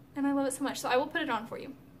is. And I love it so much. So I will put it on for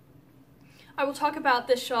you. I will talk about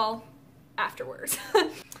this shawl afterwards.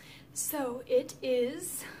 So it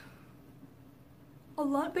is a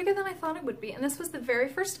lot bigger than I thought it would be. And this was the very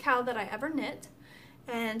first cowl that I ever knit.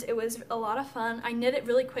 And it was a lot of fun. I knit it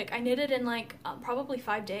really quick. I knit it in like probably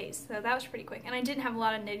 5 days. So that was pretty quick. And I didn't have a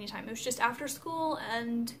lot of knitting time. It was just after school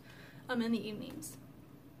and in the evenings.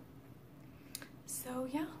 So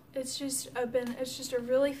yeah, it's just a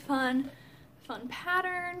really fun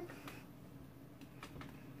pattern.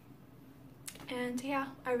 And yeah,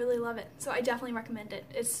 I really love it. So I definitely recommend it.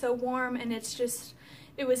 It's so warm and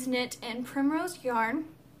it was knit in Primrose yarn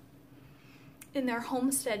in their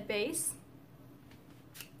Homestead base,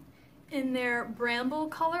 in their Bramble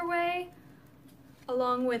colorway,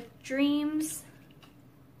 along with Dreams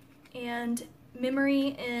and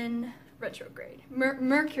Memory in retrograde.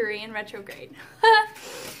 Mercury in retrograde.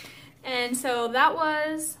 And so that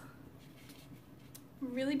was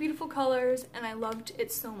really beautiful colors and I loved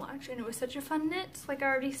it so much, and it was such a fun knit, like I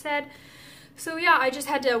already said. So yeah, I just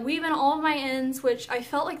had to weave in all of my ends, which I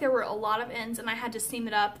felt like there were a lot of ends, and I had to seam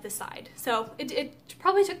it up the side. So it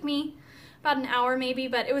probably took me about an hour maybe,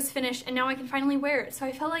 but it was finished and now I can finally wear it. So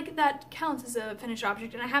I felt like that counts as a finished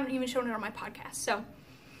object, and I haven't even shown it on my podcast. So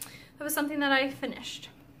that was something that I finished.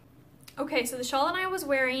 Okay, so the shawl that I was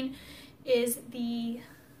wearing is the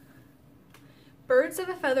Birds of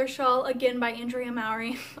a Feather shawl, again by Andrea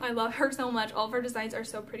Mowry. I love her so much. All of her designs are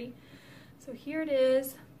so pretty. So here it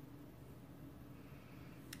is.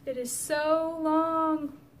 It is so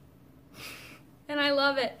long and I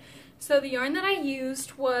love it. So the yarn that I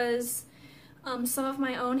used was some of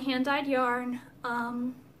my own hand-dyed yarn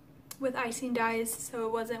with icing dyes, so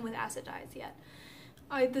it wasn't with acid dyes yet.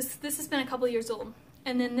 This has been a couple years old.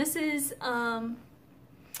 And then this is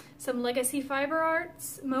some Legacy Fiber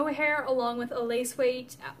Arts mohair along with a lace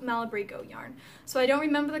weight Malabrigo yarn. So I don't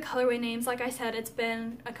remember the colorway names. Like I said, it's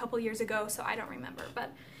been a couple years ago, so I don't remember.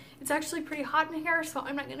 But it's actually pretty hot in here, so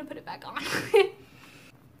I'm not going to put it back on.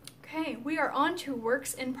 Okay, we are on to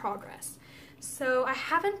works in progress. So I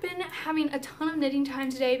haven't been having a ton of knitting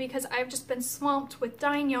time today because I've just been swamped with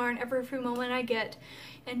dyeing yarn every free moment I get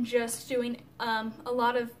and just doing a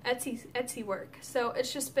lot of Etsy work. So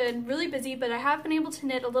it's just been really busy, but I have been able to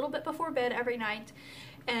knit a little bit before bed every night,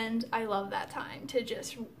 and I love that time to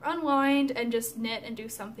just unwind and just knit and do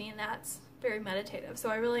something that's very meditative. So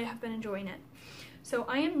I really have been enjoying it. So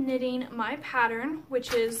I am knitting my pattern,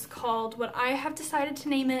 which is called, what I have decided to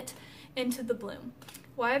name it, Into the Bloom.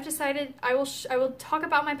 Well, I've decided I will talk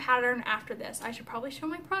about my pattern after this. I should probably show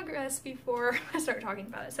my progress before I start talking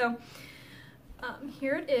about it. So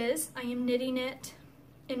here it is. I am knitting it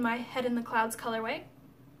in my Head in the Clouds colorway.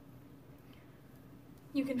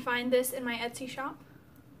 You can find this in my Etsy shop.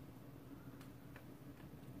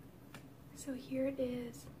 So here it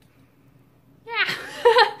is. Yeah.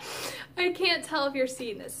 I can't tell if you're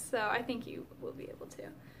seeing this, so I think you will be able to.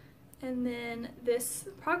 And then this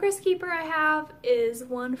progress keeper I have is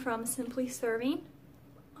one from Simply Serving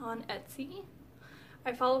on Etsy.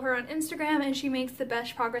 I follow her on Instagram and she makes the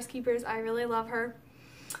best progress keepers. I really love her.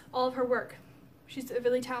 All of her work. She's a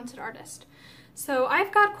really talented artist. So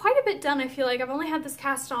I've got quite a bit done, I feel like. I've only had this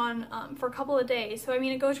cast on for a couple of days. So I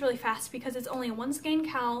mean, it goes really fast because it's only a 1 skein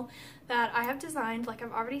cowl that I have designed, like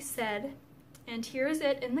I've already said. And here is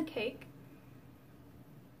it in the cake.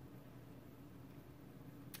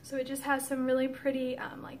 So it just has some really pretty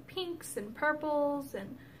like pinks and purples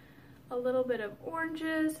and a little bit of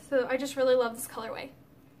oranges. So I just really love this colorway.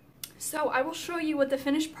 So I will show you what the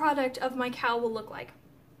finished product of my cowl will look like.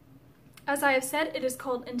 As I have said, it is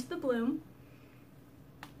called Into the Bloom.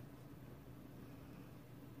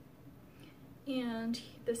 And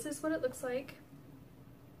this is what it looks like.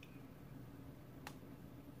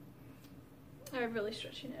 I'm really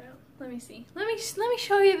stretching it out. Let me see. Let me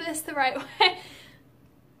show you this the right way.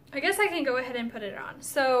 I guess I can go ahead and put it on.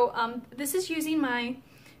 So this is using my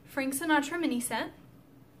Frank Sinatra mini set,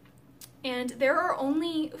 and there are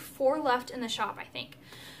only 4 left in the shop, I think.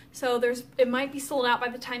 So it might be sold out by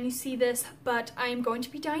the time you see this, but I am going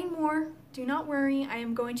to be dyeing more. Do not worry, I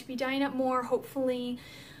am going to be dyeing up more, hopefully.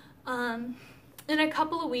 In a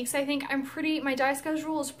couple of weeks, I think. My dye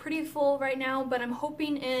schedule is pretty full right now, but I'm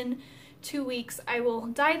hoping in 2 weeks I will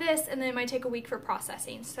dye this, and then it might take a week for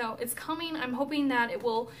processing. So it's coming. I'm hoping that it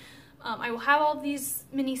will, I will have all of these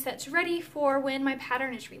mini sets ready for when my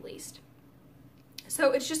pattern is released.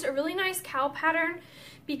 So it's just a really nice cowl pattern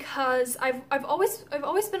because I've always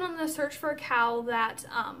been on the search for a cowl that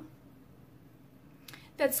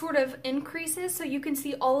that sort of increases, so you can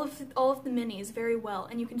see all of the minis very well,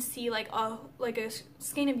 and you can see like a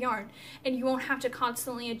skein of yarn, and you won't have to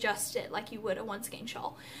constantly adjust it like you would a 1 skein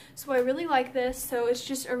shawl. So I really like this. So it's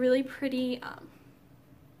just a really pretty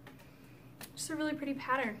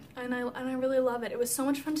pattern, and I really love it. It was so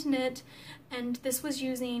much fun to knit, and this was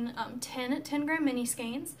using 10-gram mini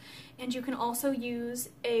skeins, and you can also use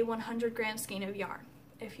a 100-gram skein of yarn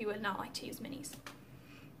if you would not like to use minis.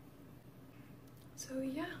 So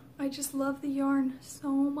yeah, I just love the yarn so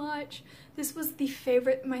much. This was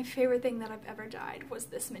my favorite thing that I've ever dyed, was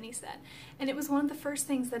this mini set, and it was one of the first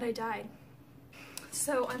things that I dyed.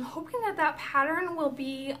 So I'm hoping that pattern will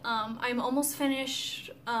be, I'm almost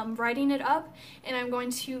finished writing it up, and I'm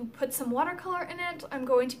going to put some watercolor in it. I'm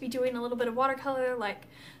going to be doing a little bit of watercolor, like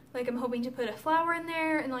I'm hoping to put a flower in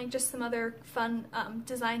there and like just some other fun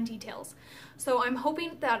design details. So I'm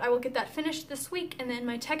hoping that I will get that finished this week, and then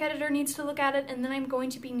my tech editor needs to look at it, and then I'm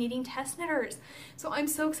going to be needing test knitters. So I'm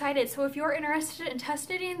so excited. So if you're interested in test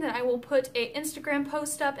knitting, then I will put an Instagram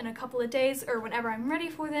post up in a couple of days or whenever I'm ready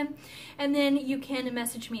for them, and then you can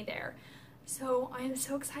message me there. So I am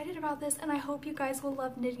so excited about this, and I hope you guys will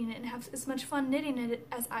love knitting it and have as much fun knitting it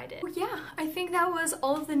as I did. Well, yeah, I think that was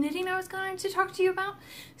all of the knitting I was going to talk to you about.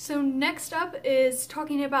 So next up is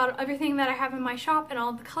talking about everything that I have in my shop and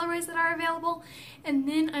all the colorways that are available, and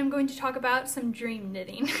then I'm going to talk about some dream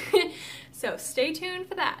knitting. So stay tuned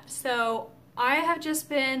for that. So I have just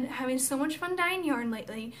been having so much fun dyeing yarn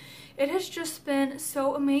lately. It has just been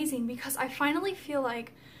so amazing because I finally feel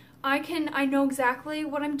like I know exactly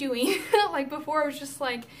what I'm doing. Like before I was just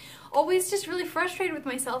like always just really frustrated with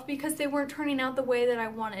myself because they weren't turning out the way that I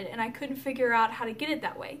wanted, and I couldn't figure out how to get it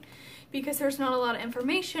that way because there's not a lot of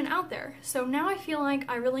information out there. So now I feel like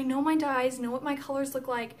I really know my dyes, know what my colors look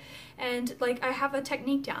like, and like I have a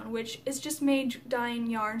technique down, which has just made dyeing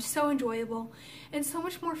yarn so enjoyable and so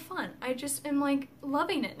much more fun. I just am like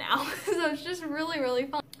loving it now. So it's just really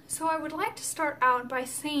fun. So I would like to start out by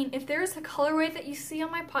saying, if there is a colorway that you see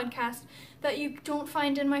on my podcast that you don't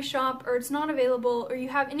find in my shop, or it's not available, or you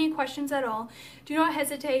have any questions at all, do not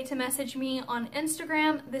hesitate to message me on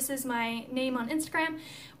Instagram. This is my name on Instagram,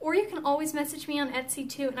 or you can always message me on Etsy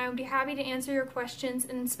too, and I would be happy to answer your questions.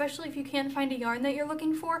 And especially if you can't find a yarn that you're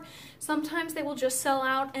looking for, sometimes they will just sell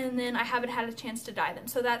out and then I haven't had a chance to dye them.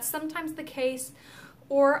 So that's sometimes the case.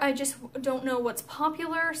 Or I just don't know what's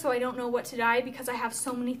popular, so I don't know what to dye because I have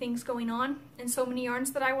so many things going on and so many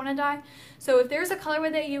yarns that I want to dye. So if there's a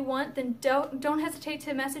colorway that you want, then don't hesitate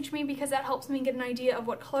to message me, because that helps me get an idea of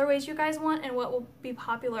what colorways you guys want and what will be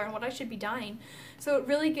popular and what I should be dyeing. So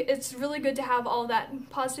it's really good to have all that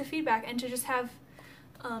positive feedback and to just have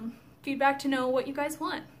feedback to know what you guys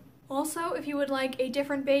want. Also, if you would like a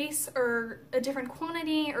different base or a different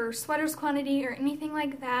quantity or sweaters quantity or anything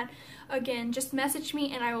like that, again, just message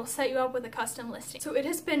me and I will set you up with a custom listing. So it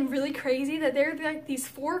has been really crazy that there are like these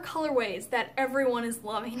 4 colorways that everyone is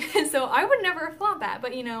loving. So I would never have thought that,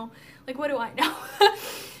 but you know, like what do I know?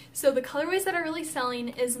 So the colorways that are really selling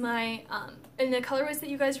is my, and the colorways that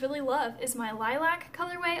you guys really love is my lilac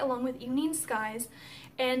colorway along with Evening Skies,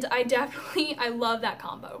 and I love that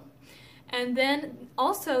combo. And then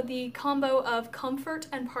also the combo of Comfort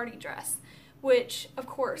and Party Dress, which of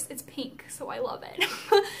course it's pink, so I love it.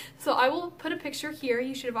 So I will put a picture here.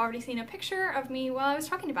 You should have already seen a picture of me while I was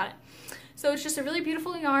talking about it. So it's just a really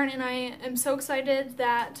beautiful yarn, and I am so excited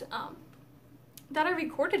that that I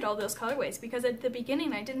recorded all those colorways, because at the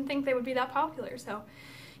beginning I didn't think they would be that popular. So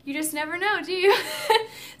you just never know, do you?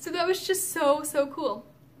 So that was just so cool.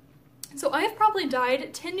 So I have probably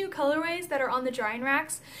dyed 10 new colorways that are on the drying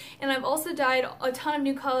racks, and I've also dyed a ton of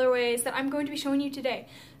new colorways that I'm going to be showing you today.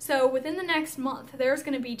 So within the next month, there's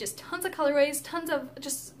going to be just tons of colorways, tons of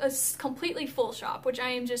just a completely full shop, which I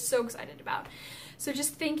am just so excited about. So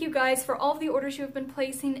just thank you guys for all of the orders you have been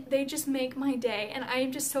placing. They just make my day, and I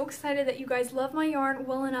am just so excited that you guys love my yarn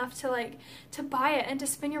well enough to buy it and to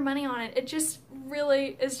spend your money on it. It just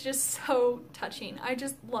really is just so touching. I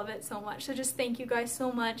just love it so much. So just thank you guys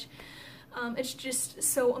so much. It's just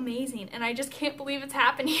so amazing, and I just can't believe it's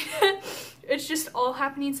happening. It's just all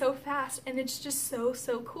happening so fast, and it's just so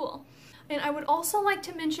cool. And I would also like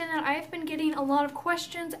to mention that I have been getting a lot of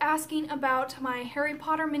questions asking about my Harry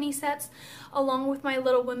Potter mini sets along with my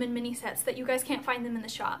Little Women mini sets, that you guys can't find them in the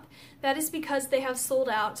shop. That is because they have sold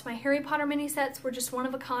out. My Harry Potter mini sets were just one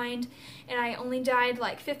of a kind, and I only dyed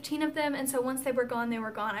like 15 of them, and so once they were gone, they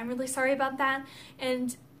were gone. I'm really sorry about that.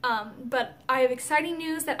 And but I have exciting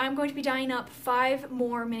news that I'm going to be dyeing up 5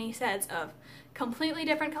 more mini sets of completely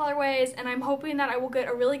different colorways, and I'm hoping that I will get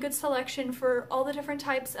a really good selection for all the different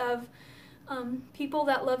types of people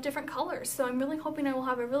that love different colors. So I'm really hoping I will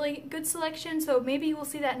have a really good selection, so maybe you will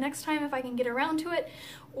see that next time if I can get around to it,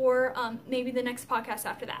 or maybe the next podcast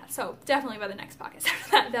after that. So definitely by the next podcast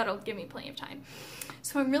after that, that'll give me plenty of time.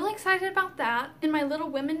 So I'm really excited about that. In my Little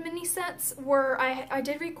Women mini sets, I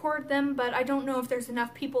did record them, but I don't know if there's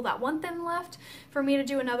enough people that want them left for me to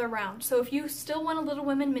do another round. So if you still want a Little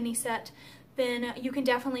Women mini set, then you can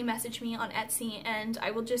definitely message me on Etsy, and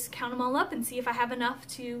I will just count them all up and see if I have enough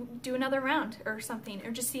to do another round or something,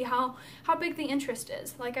 or just see how big the interest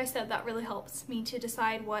is. Like I said, that really helps me to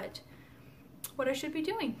decide what I should be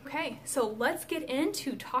doing. Okay, so let's get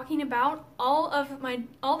into talking about all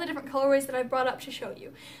the different colorways that I brought up to show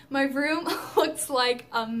you. My room looks like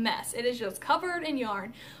a mess. It is just covered in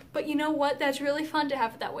yarn, but you know what? That's really fun to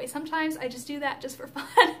have it that way. Sometimes I just do that just for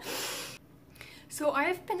fun. So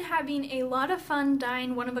I've been having a lot of fun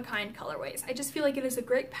dyeing one-of-a-kind colorways. I just feel like it is a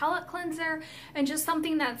great palette cleanser, and just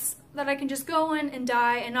something that I can just go in and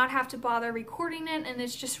dye and not have to bother recording it, and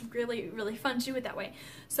it's just really fun to do it that way.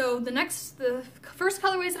 So the first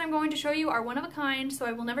colorways that I'm going to show you are one-of-a-kind, so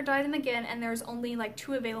I will never dye them again, and there's only like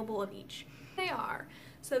 2 available of each. They are.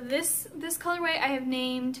 So this colorway I have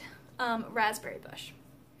named Raspberry Bush.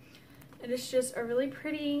 It is just a really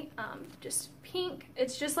pretty, just pink.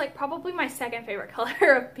 It's just like probably my second favorite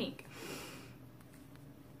color of pink.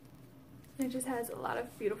 It just has a lot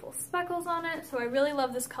of beautiful speckles on it, so I really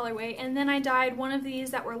love this colorway. And then I dyed one of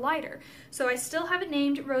these that were lighter. So I still have it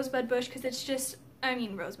named Rosebud Bush because it's just,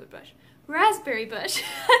 Raspberry Bush.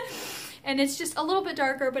 And it's just a little bit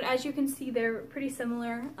darker, but as you can see, they're pretty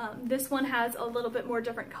similar. This one has a little bit more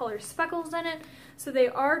different color speckles in it, so they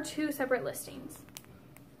are 2 separate listings.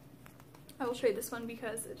 I will show you this one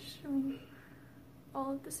because it's showing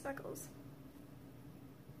all of the speckles.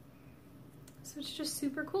 So it's just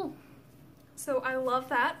super cool. So I love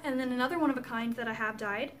that. And then another one-of-a-kind that I have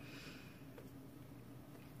dyed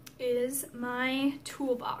is my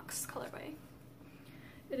Toolbox colorway.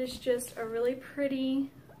 It is just a really pretty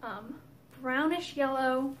brownish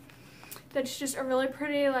yellow that's just a really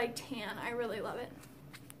pretty like tan. I really love it.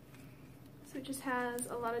 So it just has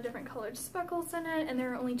a lot of different colored speckles in it, and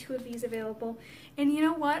there are only 2 of these available. And you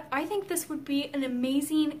know what? I think this would be an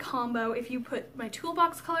amazing combo if you put my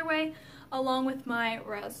Toolbox colorway along with my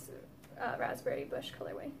Raspberry Bush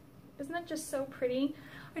colorway. Isn't that just so pretty?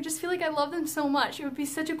 I just feel like I love them so much. It would be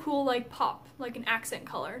such a cool like pop, like an accent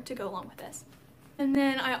color to go along with this. And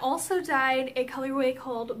then I also dyed a colorway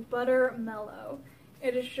called Butter Mellow.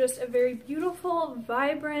 It is just a very beautiful,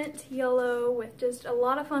 vibrant yellow with just a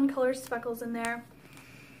lot of fun color speckles in there.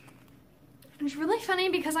 And it's really funny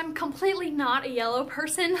because I'm completely not a yellow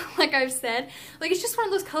person, like I've said. Like, it's just one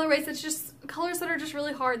of those colorways that's just colors that are just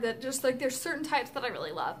really hard, that just like there's certain types that I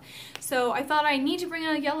really love. So I thought I need to bring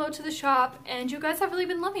a yellow to the shop, and you guys have really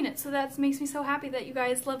been loving it. So that makes me so happy that you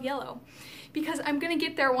guys love yellow. Because I'm gonna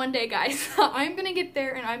get there one day, guys. I'm gonna get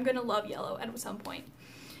there, and I'm gonna love yellow at some point.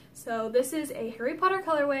 So this is a Harry Potter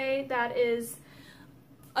colorway that is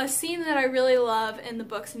a scene that I really love in the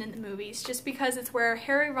books and in the movies, just because it's where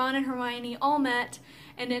Harry, Ron, and Hermione all met,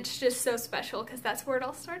 and it's just so special because that's where it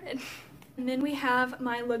all started. And then we have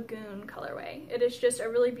my Lagoon colorway. It is just a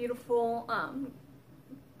really beautiful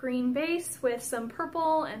green base with some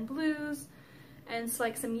purple and blues, and it's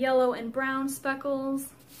like some yellow and brown speckles.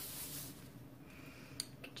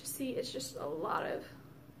 You can just see it's just a lot of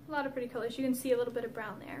pretty colors. You can see a little bit of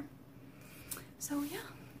brown there. So yeah,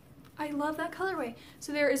 I love that colorway.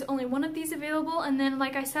 So there is only one of these available, and then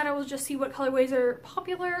like I said, I will just see what colorways are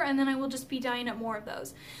popular, and then I will just be dyeing up more of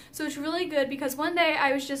those. So it's really good because one day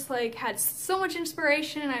I was just like, had so much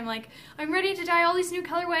inspiration, and I'm like, I'm ready to dye all these new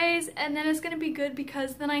colorways, and then it's gonna be good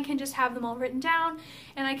because then I can just have them all written down,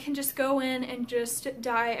 and I can just go in and just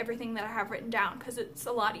dye everything that I have written down, because it's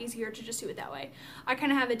a lot easier to just do it that way. I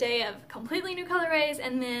kind of have a day of completely new colorways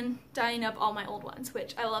and then dyeing up all my old ones,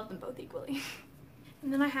 which I love them both equally.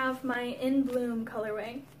 And then I have my In Bloom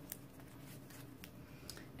colorway.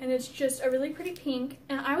 And it's just a really pretty pink.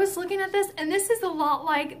 And I was looking at this, and this is a lot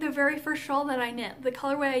like the very first shawl that I knit, the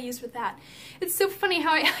colorway I used with that. It's so funny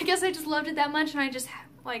how I guess I just loved it that much, and I just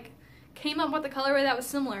like came up with a colorway that was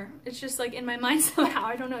similar. It's just like in my mind somehow.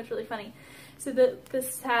 I don't know, it's really funny. So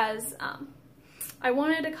this has, I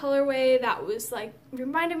wanted a colorway that was like,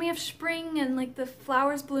 reminded me of spring and like the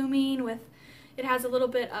flowers blooming with, it has a little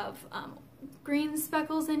bit of green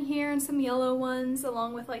speckles in here and some yellow ones,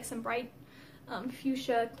 along with like some bright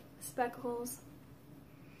fuchsia speckles.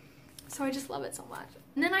 So I just love it so much.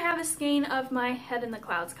 And then I have a skein of my Head in the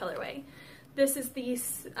Clouds colorway. This is the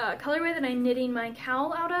colorway that I'm knitting my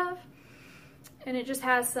cowl out of. And it just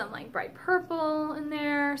has some like bright purple in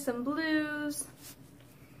there, some blues,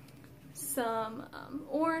 some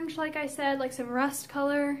orange, like I said, like some rust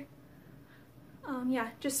color. Yeah,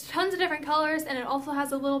 just tons of different colors, and it also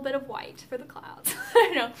has a little bit of white for the clouds.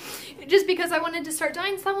 I don't know, just because I wanted to start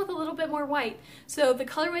dyeing some with a little bit more white. So the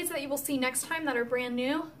colorways that you will see next time that are brand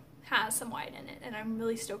new has some white in it, and I'm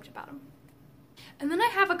really stoked about them. And then I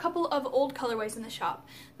have a couple of old colorways in the shop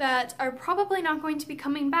that are probably not going to be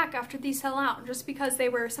coming back after these sell out, just because they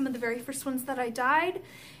were some of the very first ones that I dyed,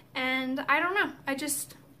 and I don't know, I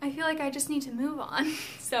feel like I just need to move on.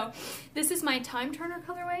 So this is my Time Turner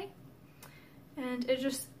colorway. And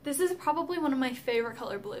this is probably one of my favorite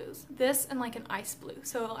color blues. This and like an ice blue.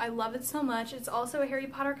 So I love it so much. It's also a Harry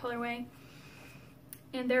Potter colorway.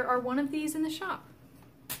 And there are one of these in the shop.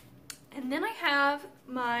 And then I have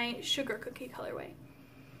my Sugar Cookie colorway.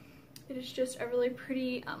 It is just a really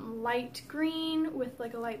pretty light green with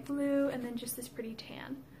like a light blue, and then just this pretty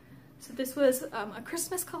tan. So this was a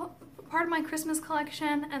Christmas part of my Christmas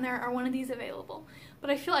collection, and there are one of these available. But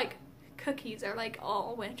I feel like cookies are like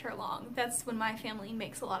all winter long. That's when my family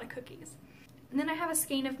makes a lot of cookies. And then I have a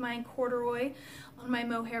skein of my corduroy on my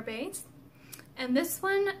mohair base. And this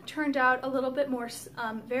one turned out a little bit more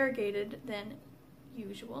variegated than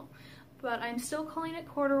usual. But I'm still calling it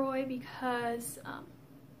corduroy because,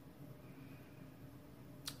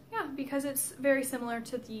 yeah, because it's very similar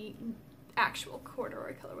to the actual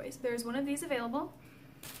corduroy colorways. There's one of these available.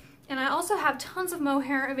 And I also have tons of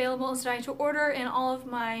mohair available as dye to order in all of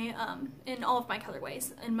my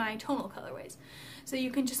colorways, in my tonal colorways. So you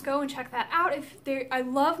can just go and check that out. I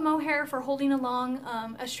love mohair for holding along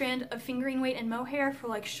a strand of fingering weight and mohair for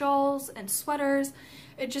like shawls and sweaters.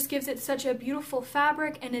 It just gives it such a beautiful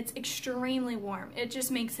fabric, and it's extremely warm. It just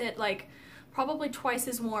makes it like probably twice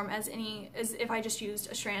as warm as if I just used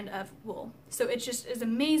a strand of wool. So it just is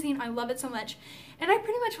amazing. I love it so much, and I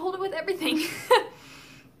pretty much hold it with everything.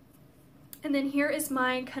 And then here is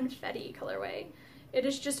my Confetti colorway. It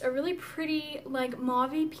is just a really pretty like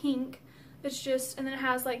mauve-y pink. It's just, and then it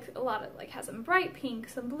has like a lot of, like has some bright pink,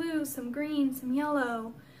 some blue, some green, some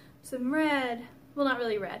yellow, some red. Well, not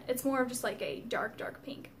really red. It's more of just like a dark, dark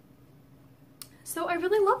pink. So I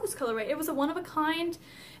really love this colorway. It was a one-of-a-kind,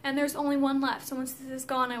 and there's only one left. So once this is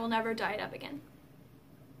gone, I will never dye it up again.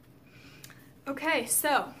 Okay,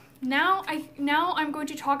 so now I'm going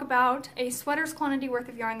to talk about a sweater's quantity worth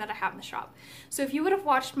of yarn that I have in the shop. So if you would have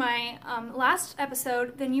watched my last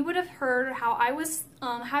episode, then you would have heard how I was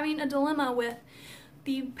having a dilemma with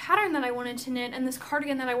the pattern that I wanted to knit and this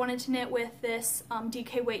cardigan that I wanted to knit with this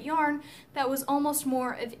DK weight yarn that was almost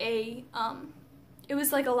more of a, it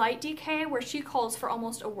was like a light DK where she calls for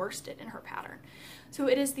almost a worsted in her pattern. So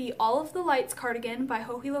it is the All of the Lights cardigan by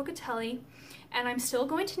Joji Locatelli, and I'm still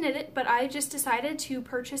going to knit it, but I just decided to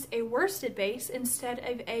purchase a worsted base instead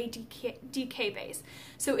of a DK base.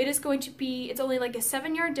 So it is going to be, it's only like a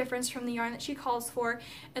 7-yard difference from the yarn that she calls for,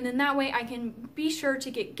 and then that way I can be sure to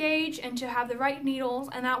get gauge and to have the right needles,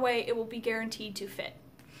 and that way it will be guaranteed to fit.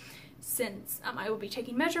 since I will be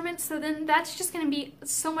taking measurements, so then that's just going to be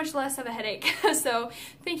so much less of a headache. So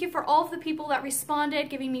thank you for all of the people that responded,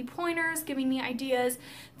 giving me pointers, giving me ideas.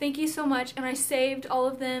 Thank you so much, and I saved all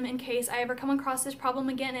of them in case I ever come across this problem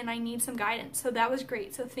again and I need some guidance. So that was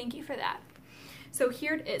great, so thank you for that. So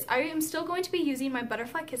here it is. I am still going to be using my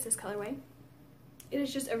Butterfly Kisses colorway. It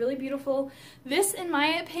is just a really beautiful, this in my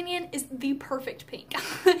opinion is the perfect pink.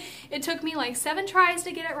 It took me like 7 tries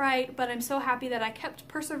to get it right, but I'm so happy that I kept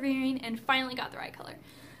persevering and finally got the right color.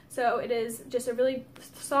 So it is just a really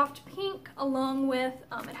soft pink, along with,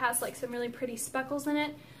 it has like some really pretty speckles in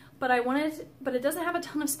it, but it doesn't have a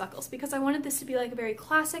ton of speckles because I wanted this to be like a very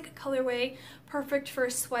classic colorway, perfect for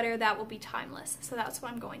a sweater that will be timeless. So that's what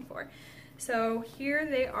I'm going for. So here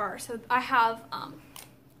they are. So I have,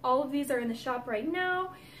 all of these are in the shop right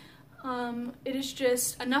now. It is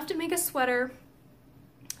just enough to make a sweater,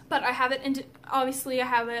 but I have it, obviously I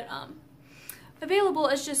have it available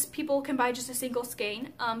as just people can buy just a single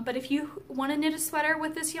skein. But if you want to knit a sweater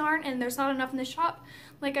with this yarn and there's not enough in the shop,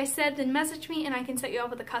 like I said, then message me and I can set you up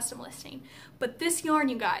with a custom listing. But this yarn,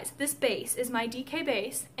 you guys, this base is my DK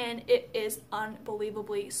base, and it is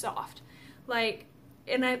unbelievably soft. Like,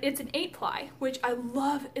 and it's an 8-ply, which I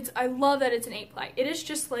love. I love that it's an 8-ply. It is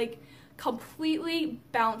just like completely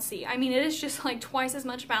bouncy. I mean, it is just like twice as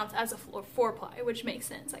much bounce as a 4-ply, which makes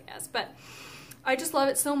sense, I guess. But I just love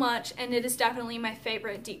it so much, and it is definitely my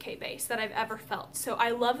favorite DK base that I've ever felt. So I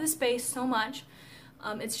love this base so much.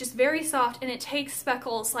 It's just very soft, and it takes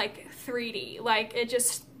speckles like 3D. Like, it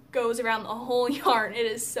just goes around the whole yarn. It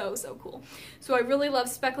is so, so cool. So I really love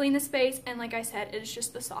speckling this base, and like I said, it is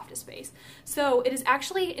just the softest base. So it is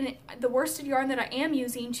actually, the worsted yarn that I am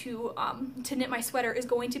using to knit my sweater is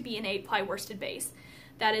going to be an 8-ply worsted base.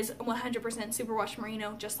 That is 100% superwash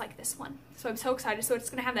merino, just like this one. So I'm so excited. So it's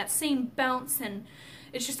going to have that same bounce, and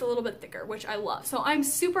it's just a little bit thicker, which I love. So I'm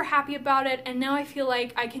super happy about it, and now I feel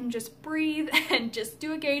like I can just breathe and just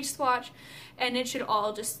do a gauge swatch, and it should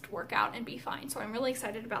all just work out and be fine. So I'm really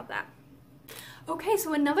excited about that. Okay,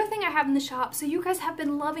 so another thing I have in the shop, so you guys have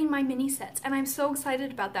been loving my mini sets, and I'm so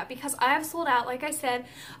excited about that because I have sold out, like I said,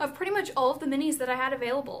 of pretty much all of the minis that I had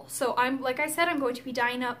available. So like I said, I'm going to be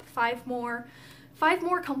dyeing up 5 more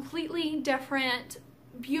completely different,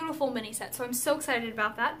 beautiful mini sets. So I'm so excited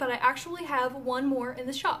about that, but I actually have 1 more in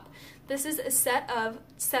the shop. This is a set of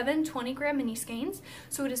 7 20-gram mini skeins,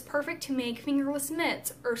 so it is perfect to make fingerless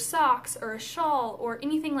mitts or socks or a shawl or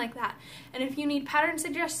anything like that. And if you need pattern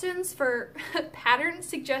suggestions for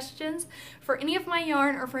any of my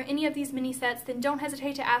yarn or for any of these mini sets, then don't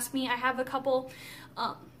hesitate to ask me. I have a couple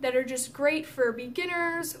that are just great for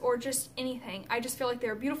beginners or just anything. I just feel like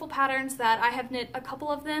they're beautiful patterns that I have knit a couple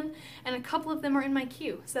of them, and a couple of them are in my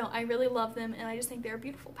queue. So I really love them, and I just think they're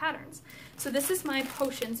beautiful patterns. So this is my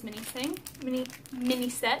potions mini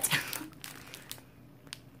set.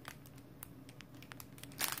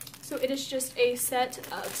 So it is just a set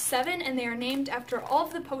of 7, and they are named after all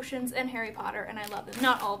of the potions in Harry Potter, and I love them.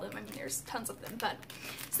 Not all of them, I mean there's tons of them, but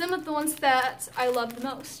some of the ones that I love the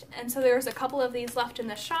most. And so there's a couple of these left in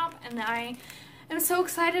the shop, and I am so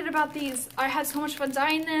excited about these. I had so much fun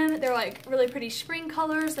dyeing them. They're like really pretty spring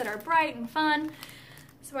colors that are bright and fun.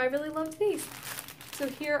 So I really loved these. So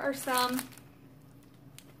here are some.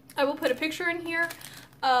 I will put a picture in here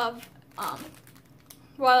of,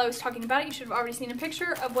 while I was talking about it, you should have already seen a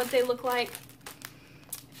picture of what they look like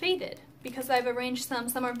faded, because I've arranged some.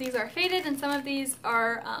 Some of these are faded and some of these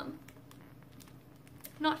are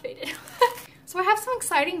not faded. So I have some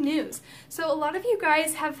exciting news. So a lot of you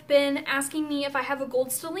guys have been asking me if I have a gold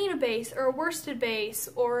stellina base or a worsted base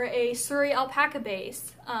or a Surrey alpaca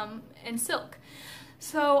base in silk.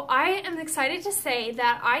 So I am excited to say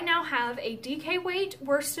that I now have a DK weight,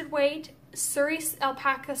 worsted weight, Surrey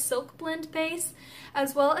alpaca silk blend base,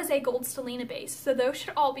 as well as a gold stellina base. So those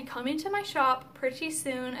should all be coming to my shop pretty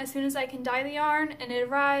soon, as soon as I can dye the yarn and it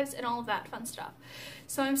arrives and all of that fun stuff.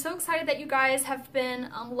 So I'm so excited that you guys have been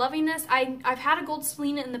loving this. I've had a gold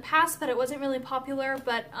stellina in the past, but it wasn't really popular,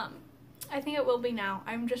 but I think it will be now.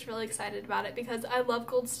 I'm just really excited about it because I love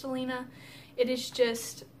gold stellina. It is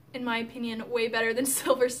just, in my opinion, way better than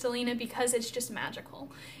silver stellina because it's just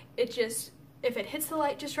magical. It just, if it hits the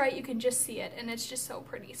light just right, you can just see it, and it's just so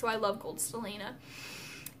pretty. So I love gold stellina.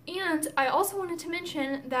 And I also wanted to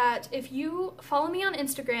mention that if you follow me on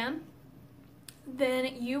Instagram,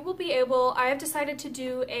 then you will be able, I have decided to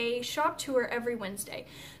do a shop tour every Wednesday.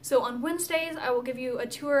 So on Wednesdays, I will give you a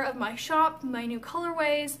tour of my shop, my new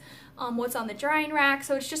colorways, what's on the drying rack.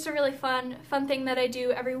 So it's just a really fun thing that I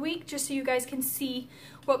do every week, just so you guys can see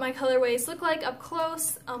what my colorways look like up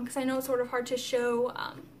close, because I know it's sort of hard to show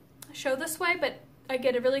this way, but I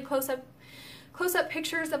get a really close-up close-up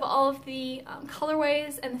pictures of all of the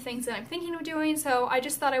colorways and the things that I'm thinking of doing, so I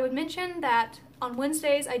just thought I would mention that on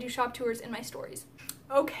Wednesdays I do shop tours in my stories.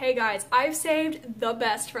 Okay guys, I've saved the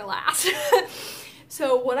best for last.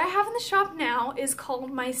 So what I have in the shop now is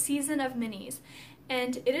called my Season of Minis,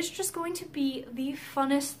 and it is just going to be the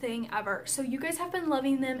funnest thing ever. So you guys have been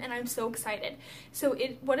loving them and I'm so excited. So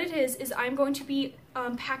what it is I'm going to be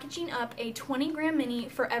packaging up a 20-gram mini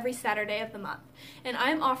for every Saturday of the month. And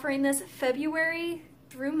I'm offering this February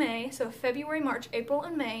through May, so February, March, April,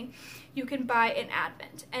 and May. You can buy an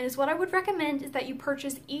advent, and is what I would recommend is that you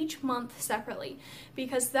purchase each month separately,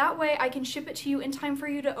 because that way I can ship it to you in time for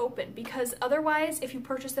you to open, because otherwise if you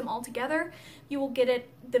purchase them all together you will get it,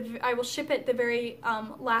 I will ship it the very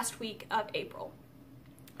last week of April.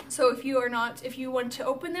 So if you want to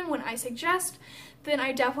open them when I suggest, then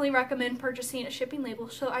I definitely recommend purchasing a shipping label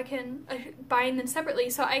so I can, buying them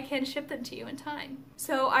separately so I can ship them to you in time.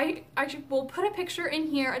 So I will put a picture in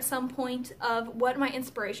here at some point of what my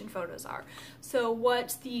inspiration photos are. So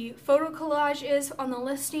what the photo collage is on the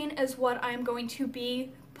listing is what I'm going to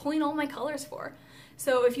be pulling all my colors for.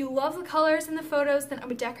 So if you love the colors in the photos, then I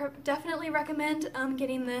would definitely recommend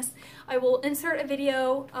getting this. I will insert a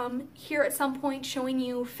video here at some point showing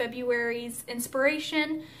you February's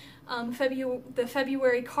inspiration, the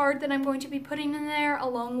February card that I'm going to be putting in there,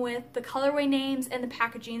 along with the colorway names and the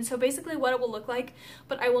packaging. So basically what it will look like,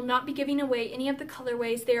 but I will not be giving away any of the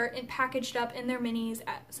colorways. They are packaged up in their minis.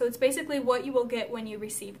 So it's basically what you will get when you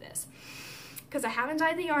receive this. Because I haven't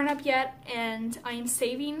dyed the yarn up yet, and I'm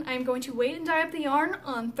going to wait and dye up the yarn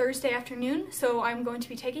on Thursday afternoon, so I'm going to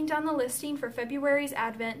be taking down the listing for February's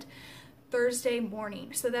advent Thursday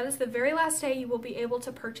morning. So that is the very last day you will be able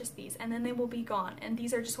to purchase these, and then they will be gone. And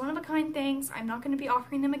these are just one-of-a-kind things. I'm not going to be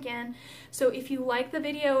offering them again. So if you like the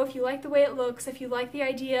video, if you like the way it looks, if you like the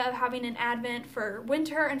idea of having an advent for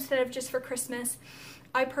winter instead of just for Christmas,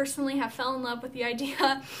 I personally have fell in love with the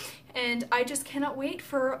idea, and I just cannot wait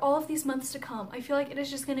for all of these months to come. I feel like it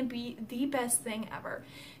is just going to be the best thing ever,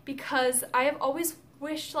 because I have always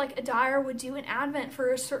wished like a dyer would do an advent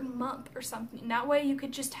for a certain month or something. That way you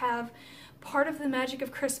could just have part of the magic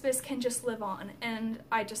of Christmas can just live on, and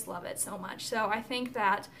I just love it so much. So I think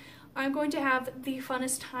that I'm going to have the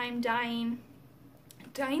funnest time dyeing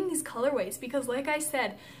these colorways, because like I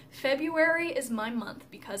said, February is my month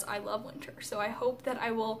because I love winter. So I hope that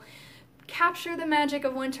I will capture the magic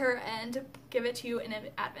of winter and give it to you in an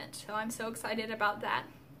advent. So I'm so excited about that.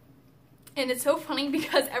 And it's so funny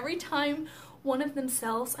because every time one of them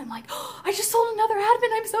sells, I'm like, oh, I just sold another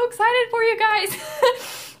advent. I'm so excited for you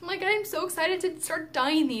guys. I'm like, I'm so excited to start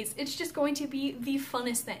dyeing these. It's just going to be the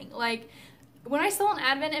funnest thing. Like, when I sell an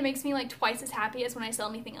advent, it makes me like twice as happy as when I sell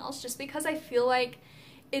anything else, just because I feel like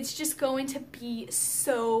it's just going to be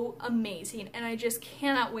so amazing, and I just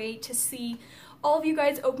cannot wait to see all of you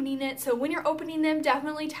guys opening it. So when you're opening them,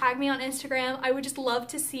 definitely tag me on Instagram. I would just love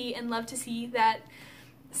to see that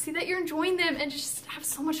you're enjoying them and just have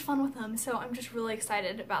so much fun with them. So I'm just really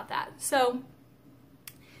excited about that. So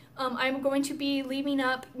I'm going to be leaving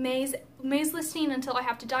up May's listing until I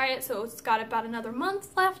have to dye it, so it's got about another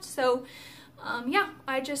month left. So yeah,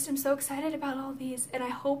 I just am so excited about all these, and I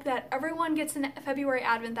hope that everyone gets a February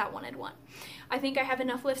advent that wanted one. I think I have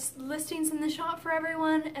enough listings in the shop for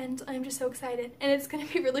everyone, and I'm just so excited. And it's going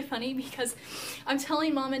to be really funny because I'm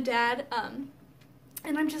telling mom and dad,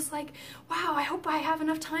 and I'm just like, wow, I hope I have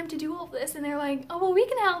enough time to do all this. And they're like, oh, well, we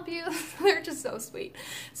can help you. They're just so sweet.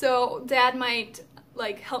 So dad might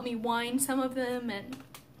like help me wind some of them, and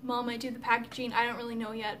mom might do the packaging. I don't really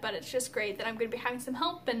know yet, but it's just great that I'm going to be having some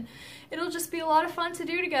help, and it'll just be a lot of fun to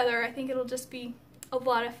do together. I think it'll just be a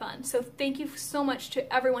lot of fun. So thank you so much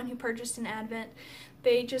to everyone who purchased an advent.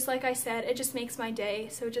 They just, like I said, it just makes my day.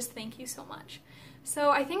 So just thank you so much. So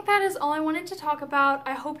I think that is all I wanted to talk about.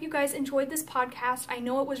 I hope you guys enjoyed this podcast. I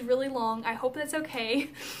know it was really long. I hope that's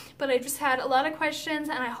okay, but I just had a lot of questions,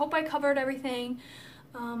 and I hope I covered everything.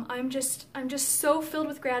 I'm just so filled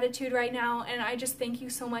with gratitude right now, and I just thank you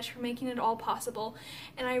so much for making it all possible.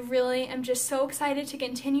 And I really am just so excited to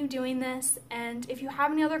continue doing this. And if you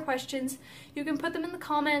have any other questions, you can put them in the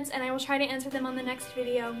comments, and I will try to answer them on the next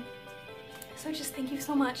video. So just thank you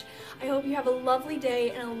so much. I hope you have a lovely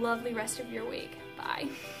day and a lovely rest of your week. Bye.